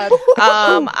 Oh god.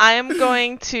 I am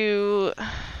going to.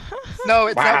 No,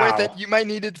 it's not worth it. You might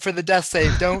need it for the death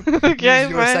save. Don't use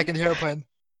your second hero point.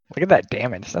 Look at that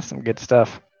damage. That's some good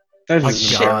stuff. That's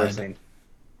just embarrassing.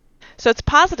 So it's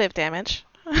positive damage.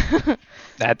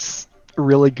 That's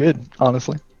really good,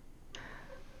 honestly.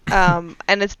 And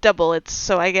it's double.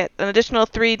 So I get an additional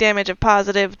 3 damage of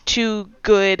positive, 2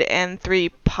 good, and 3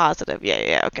 positive.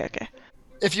 Yeah. Okay.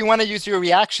 If you want to use your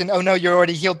reaction, oh no, you're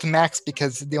already healed to max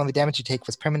because the only damage you take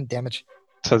was permanent damage.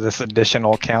 So this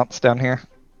additional counts down here?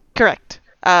 Correct.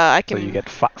 I can. So you get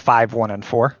 5, 1, and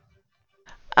 4?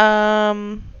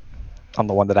 On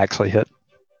the one that actually hit?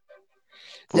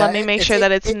 Let me make sure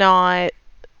that it's not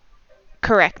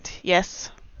correct. Yes.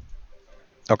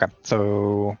 Okay,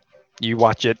 so you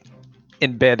watch it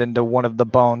embed into one of the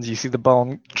bones. You see the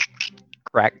bone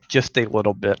crack just a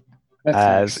little bit.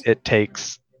 It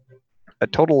takes a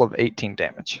total of 18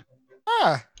 damage.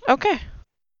 Ah, Okay.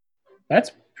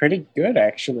 That's pretty good,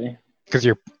 actually. Because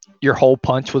your whole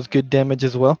punch was good damage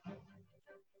as well.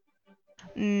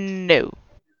 No.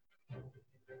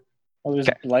 It was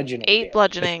Okay. bludgeoning. 8 damage.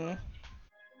 bludgeoning.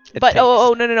 It But takes-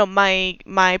 no.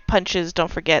 My punches, don't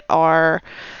forget, are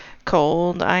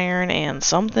cold, iron, and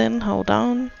something. Hold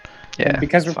on. yeah,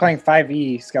 Because we're it's fine. playing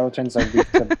 5e, skeletons are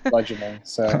weak to bludgeoning.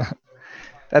 So.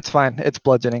 That's fine. It's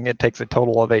bludgeoning. It takes a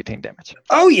total of 18 damage.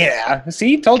 Oh yeah!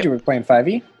 See, told you we're playing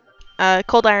 5e.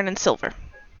 Cold, iron, and silver.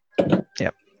 That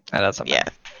doesn't Yeah.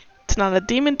 matter. It's not a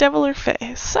demon, devil, or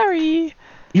fae. Sorry.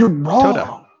 You're wrong.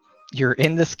 Toda. You're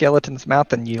in the skeleton's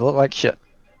mouth and you look like shit.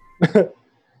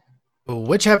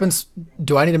 Which happens?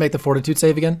 Do I need to make the fortitude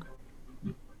save again?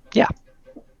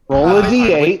 Roll a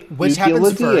d8. Which you heal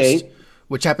happens a first? d8.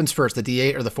 Which happens first, the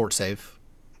D8 or the fort save?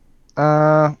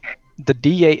 The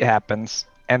D8 happens,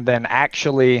 and then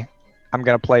actually, I'm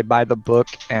gonna play by the book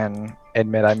and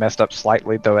admit I messed up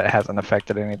slightly, though it hasn't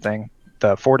affected anything.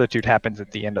 The fortitude happens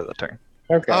at the end of the turn.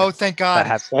 Okay. oh, thank God.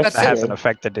 That's That hasn't good.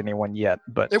 affected anyone yet,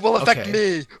 but It will affect Okay.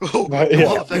 me. Oh, Right, it yeah.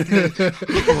 will affect me.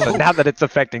 but now that it's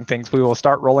affecting things, we will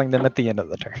start rolling them at the end of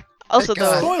the turn. Also, Thank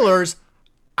God. though, Spoilers,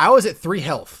 I was at 3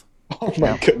 health. Oh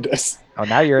my goodness. Oh,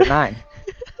 now you're at 9.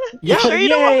 you sure you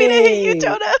don't want me to hit you, Yay!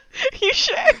 Toda? You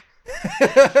sure?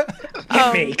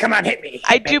 Hit me! Come on, hit me!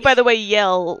 I do, by the way,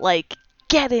 yell like,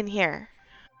 "Get in here!"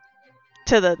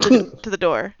 to the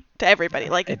door to everybody.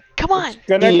 Like, come on! He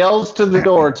Gonna, yells to the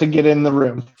door to get in the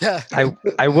room. Yeah.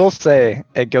 I will say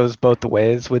it goes both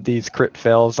ways with these crit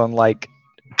fails on like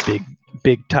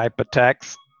big type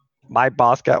attacks. My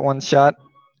boss got one shot.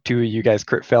 2 of you guys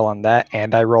crit fail on that,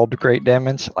 and I rolled great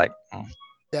damage. Like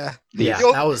Yeah. Yeah,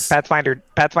 You'll- that was. Pathfinder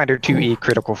 2E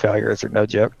critical failures are no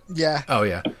joke. Yeah. Oh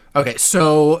yeah. Okay,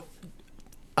 so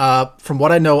from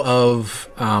what I know of,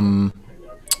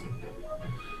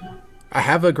 I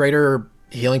have a greater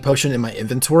healing potion in my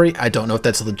inventory. I don't know if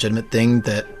that's a legitimate thing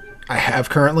that I have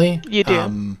currently. You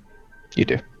do. You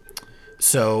do.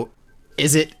 So,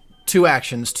 is it 2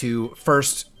 actions to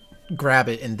first grab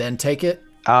it and then take it?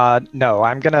 No,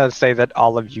 I'm gonna say that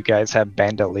all of you guys have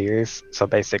bandoliers. So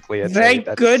basically, it's Thank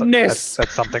that's, goodness!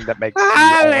 That's something that makes you only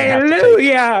have to take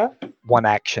hallelujah! one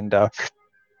action to.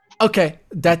 Okay,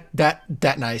 that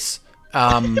nice.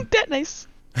 That nice.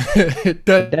 that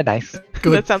They're nice.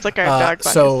 good. That sounds like our dog.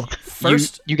 So podcast.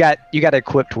 first, You got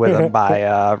equipped with them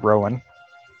by Rowan.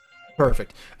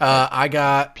 perfect. I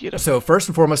got Beautiful. so first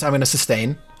and foremost, I'm going to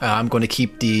sustain. I'm going to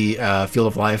keep the field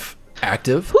of life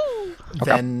active. Woo!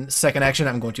 Then second action,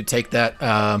 I'm going to take that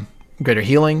greater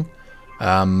healing.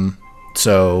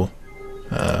 So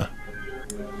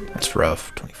that's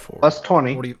rough. 24. Plus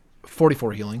 20.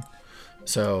 44 healing.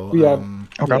 So Yeah.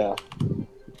 Okay. Yeah.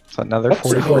 So another That's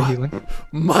 44 so- healing.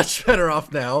 much better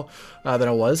off now than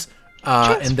I was.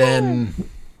 And then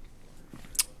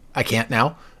I can't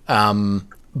now.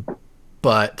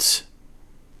 But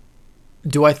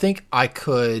do I think I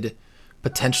could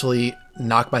potentially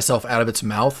knock myself out of its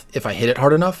mouth if I hit it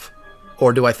hard enough?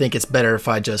 Or do I think it's better if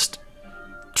I just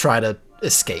try to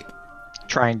escape?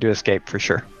 Trying to escape for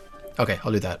sure. Okay,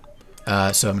 I'll do that.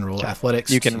 So I'm going to roll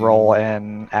athletics. You can roll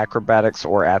in acrobatics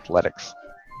or athletics.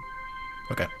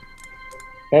 Okay.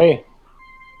 Hey,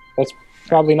 that's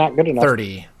probably not good enough.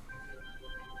 30.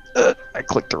 I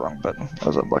clicked the wrong button. I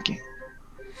was unlucky.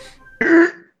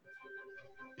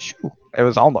 Shoo. It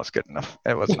was almost good enough.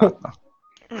 It was not.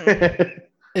 though.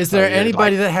 Is there you're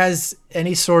anybody that has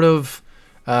any sort of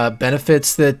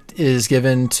benefits that is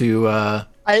given to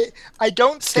I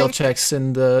don't skill think checks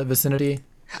in the vicinity?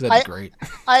 That'd be great.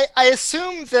 I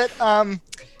assume that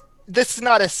this is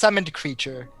not a summoned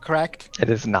creature, correct? It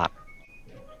is not.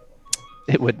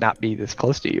 It would not be this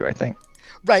close to you, I think.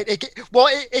 Right.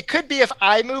 It could be if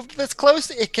I moved this close.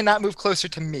 It cannot move closer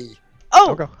to me.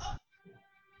 Oh, Okay.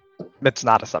 It's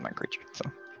not a summon creature. So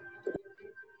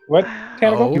What,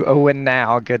 Tentacle? Oh. you Owen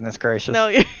now. Goodness gracious.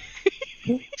 no.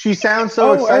 She sounds so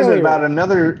Oh, excited earlier. about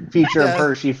another feature Yeah. of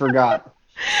her she forgot.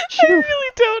 I really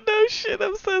don't know shit.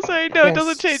 I'm so sorry. No, it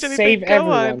doesn't change anything. Save Go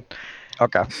everyone. on.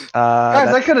 Okay. Guys, I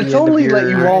that's could the have end of totally let you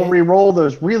your- all re-roll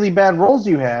those really bad rolls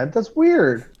you had. That's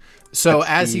weird. So That's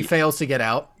as he the- fails to get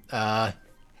out,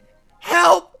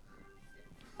 help!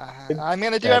 I'm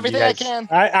gonna do Yeah, you everything I guys- can.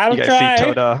 I'll You guys try. see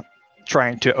Toda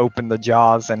trying to open the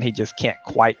jaws, and he just can't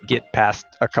quite get past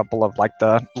a couple of like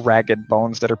the ragged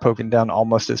bones that are poking down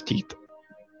almost his teeth.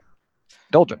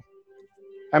 Dolgen.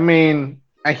 I mean,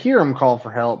 I hear him call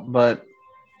for help, but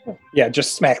Yeah,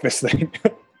 just smack this thing.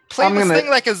 Play I'm this gonna- thing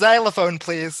like a xylophone,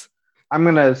 please. I'm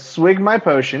gonna swig my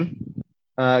potion.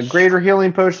 Greater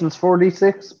healing potions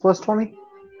 4d6 plus 20.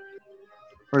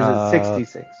 Or is it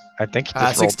 66? I think he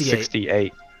just rolled 68.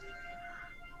 68.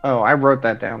 Oh, I wrote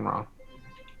that down wrong.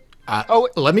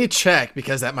 Let me check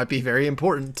because that might be very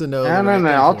important to know. No,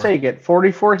 I'll take it.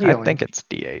 44 healing. I think it's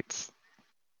D8s.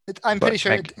 I'm pretty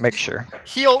sure. Make sure.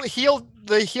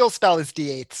 The heal spell is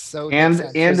D8s. So it and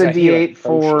makes sense. and a D8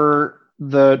 for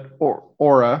the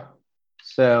aura.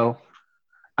 So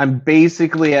I'm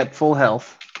basically at full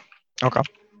health. Okay.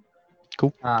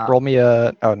 Cool. Roll me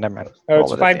a. Oh, never mind. Oh, Roll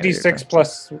it's it at the end of your 5d6 turn.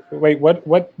 plus. Wait,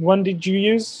 what one did you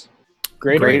use?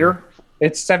 Greater?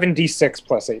 It's 7d6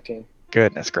 plus 18.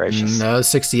 Goodness gracious. No,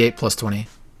 68 plus 20.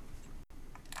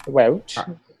 Ouch.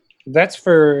 That's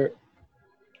for.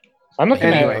 I'm looking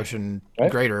Anyway. at. Motion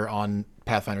What? greater on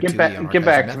Pathfinder Get 2. back- get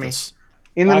back to me. Nethys.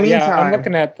 In the Yeah, I'm meantime,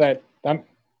 looking at that.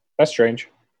 That's strange.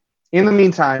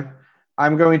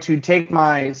 I'm going to take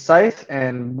my scythe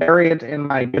and bury it in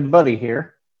my good buddy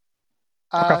here.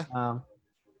 Um,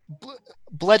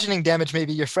 Bludgeoning damage may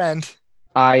be your friend.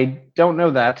 I don't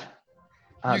know that.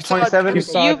 You saw- 27. you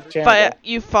saw-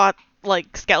 You fought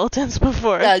like skeletons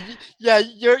before. Yeah.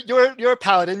 You're a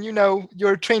paladin. You know,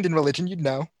 you're trained in religion. You'd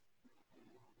know.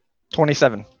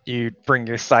 27. You bring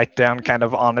your scythe down kind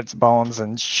of on its bones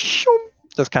and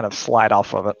just kind of slide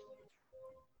off of it.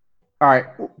 All right.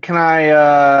 Can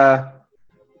I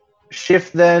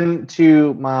shift then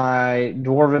to my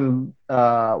dwarven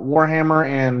warhammer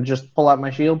and just pull out my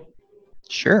shield?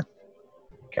 Sure.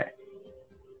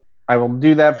 I will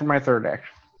do that for my third action.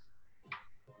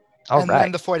 All and right.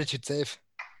 then the fortitude save.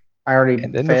 I already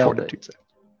And then the failed fortitude save.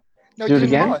 No, Do you it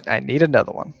didn't again? roll it. I need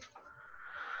another one.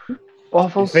 You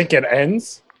Waffles. think it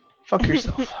ends? Fuck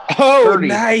yourself. Oh, 30.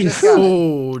 nice.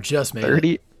 Oh, just made it.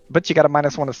 30. But you got a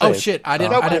 -1 to save. Oh shit! I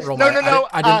didn't. No, I didn't roll no, my. no,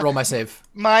 I didn't roll my save.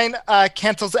 Mine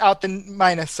cancels out the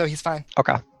minus, so he's fine.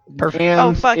 Okay. Perfect. And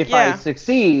Oh, fuck, if yeah. I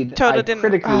succeed, Toda I didn't.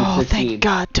 critically Oh, succeed. thank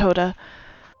God, Toda.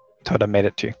 Toda made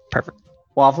it too. Perfect.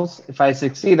 Waffles, if I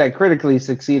succeed, I critically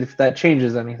succeed if that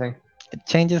changes anything. It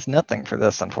changes nothing for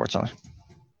this, unfortunately.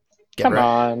 Get Come right.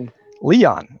 on.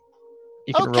 Leon,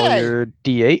 you can roll Okay. your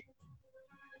D8.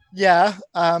 Yeah.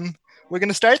 We're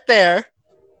gonna start there.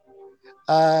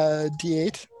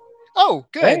 D8. Oh,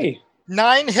 good. Hey.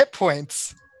 9 hit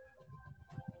points.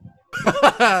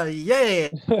 Yay!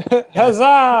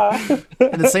 Huzzah!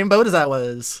 In the same boat as I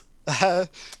was. I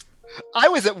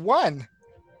was at 1.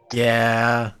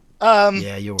 Yeah. Um.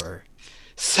 Yeah, you were.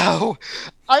 So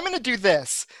I'm going to do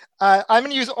this. I'm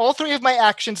going to use all 3 of my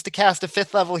actions to cast a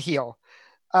 5th level heal.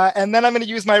 And then I'm going to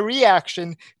use my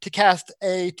reaction to cast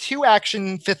a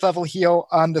 2-action 5th level heal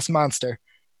on this monster.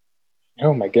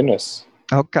 Oh my goodness.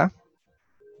 Okay.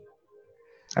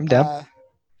 I'm down.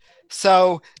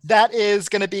 So that is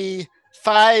going to be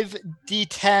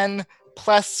 5d10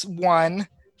 plus 1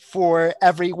 for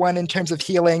every one in terms of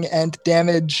healing and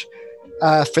damage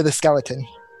for the skeleton.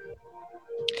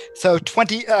 So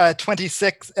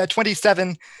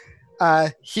 27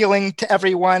 healing to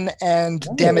everyone and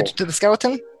damage to the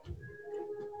skeleton.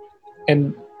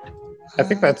 And I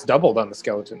think that's doubled on the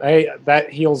skeleton. That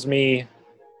heals me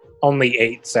only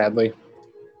 8, sadly.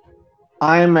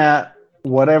 I'm at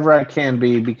whatever I can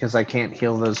be because I can't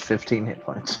heal those 15 hit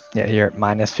points. Yeah, you're at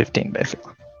 -15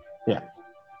 basically.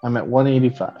 I'm at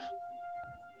 185.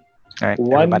 All right.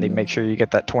 One- Everybody, make sure you get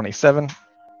that 27,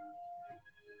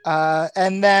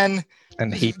 And then,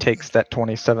 and he takes that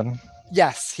 27.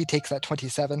 yes, he takes that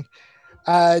 27.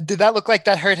 Did that look like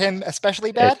that hurt him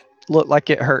especially bad? Looked like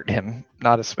it hurt him,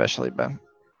 not especially bad.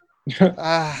 Well,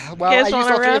 I guys used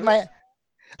wanna all 3 of run?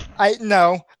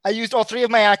 I used all 3 of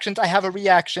my actions. I have a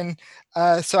reaction,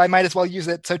 so I might as well use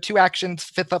it. So 2 actions,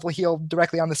 5th level heal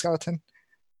directly on the skeleton.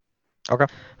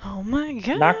 Oh my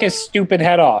God. Knock his stupid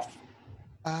head off.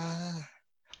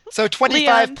 So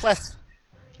 25 Leon. plus,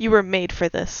 You were made for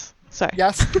this. Sorry.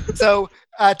 yes. So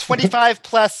 25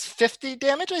 plus 50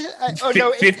 damage. Oh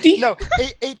no, 50? No,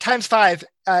 8 times 5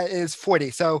 is 40.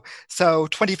 So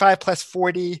 25 plus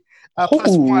 40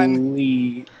 plus 1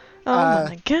 Holy Oh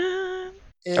my God.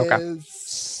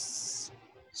 is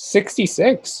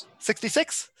 66.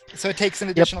 66. So it takes an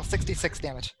additional 66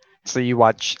 damage. So you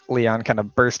watch Leon kind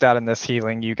of burst out in this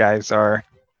healing. You guys are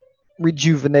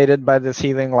rejuvenated by this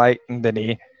healing light, and then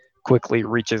he quickly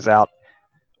reaches out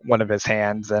one of his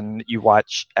hands, and you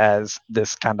watch as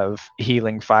this kind of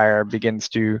healing fire begins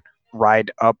to ride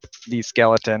up the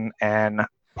skeleton, and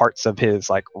parts of his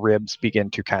like ribs begin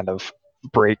to kind of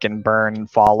break and burn and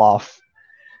fall off.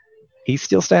 He's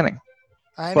still standing.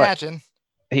 I But- imagine.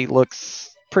 He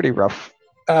looks pretty rough.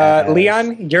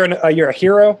 Leon, you're a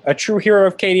hero, a true hero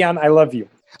of Cadion. I love you.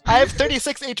 I have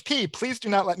 36 HP. Please do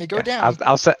not let me go Yeah, down.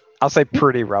 I'll say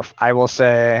pretty rough. I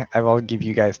will give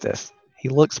you guys this. He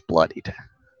looks bloodied.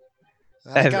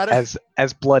 I got her.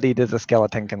 As bloodied as a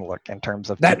skeleton can look in terms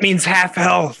of That means half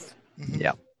health.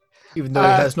 Yeah. Even though it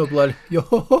has no blood.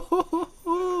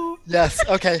 Yes.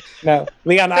 Okay. No,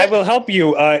 Leon, I will help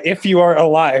you if you are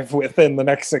alive within the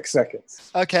next 6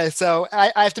 seconds. Okay. So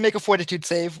I have to make a fortitude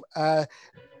save. Yes,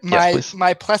 please.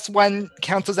 My +1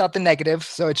 cancels out the negative,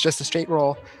 so it's just a straight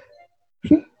roll.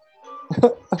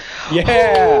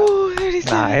 Yeah. Ooh,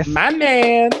 37. Nice. My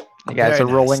man. You guys Very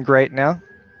are rolling great now.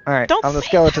 All right, Don't on the say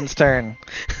skeleton's turn.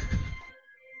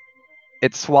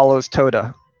 It swallows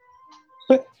Toda,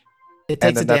 It and takes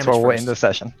then a that's damage where we'll first. end the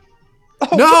session.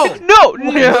 No! No,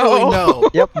 Literally no. no.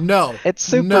 Yep. No. It's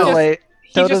super No. late.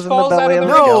 He Toda's just in the falls out belly of of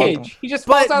the the No. rib skeleton. cage. He just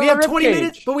falls But out we of the have rib 20 cage.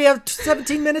 minutes, but we have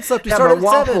 17 minutes left. We Yeah, started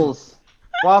but at 7.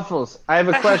 Waffles, I have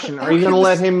a question. Are you gonna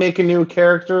let him make a new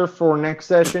character for next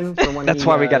session? For when That's he,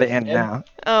 why we got to is end dead? now.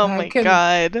 Oh How my can-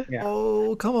 god. Yeah.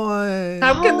 Oh, come on.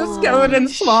 How can the Holy skeleton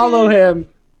shit. swallow him?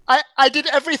 I did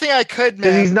everything I could, man.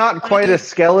 Because he's not quite a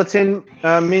skeleton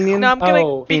minion. No, I'm gonna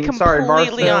Oh. be I mean, sorry,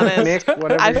 completely Barstow, honest. Nick,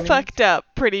 whatever I your name is. fucked up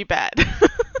pretty bad. It's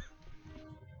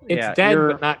Yeah, dead,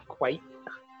 you're- but not quite.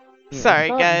 Yeah, Sorry, it's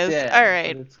not guys. dead, All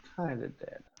right. but it's kind of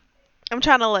dead. I'm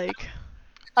trying to like.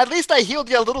 At least I healed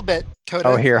you a little bit, Toda.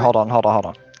 Oh, here, hold on.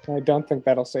 I don't think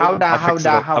that'll save How him. da, I'll how fix,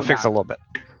 da, it, how I'll fix it a da. little bit.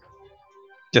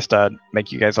 Just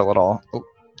make you guys a little.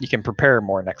 You can prepare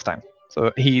more next time.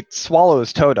 So he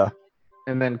swallows Toda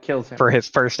And then kills him. for his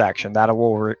first action. I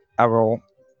will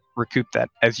recoup that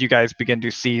as you guys begin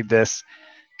to see this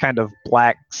kind of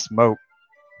black smoke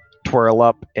twirl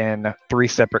up in 3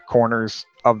 separate corners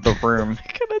of the room.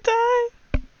 I'm gonna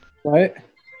die. What?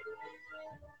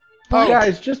 Oh,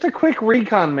 Guys, just a quick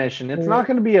recon mission. It's not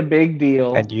going to be a big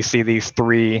deal. And you see these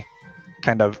 3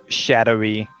 kind of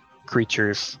shadowy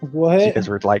creatures. You What? guys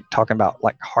were like talking about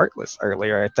like heartless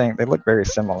earlier. I think they look very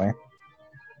similar.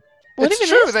 What it's even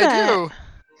true, is they that? do.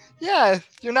 Yeah,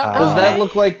 you're not Does wrong. that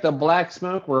look like the black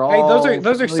smoke we're all Hey, those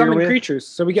are familiar summon with? creatures,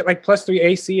 so we get like +3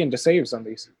 AC into saves on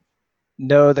these.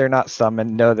 No, they're not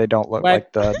summoned. No, they don't look What?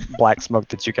 like the black smoke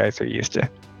that you guys are used to.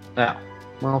 No.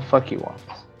 Well, fuck you,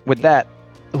 Waffles. With that,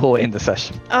 we'll end the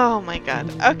session. Oh my god.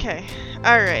 Okay.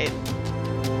 All right.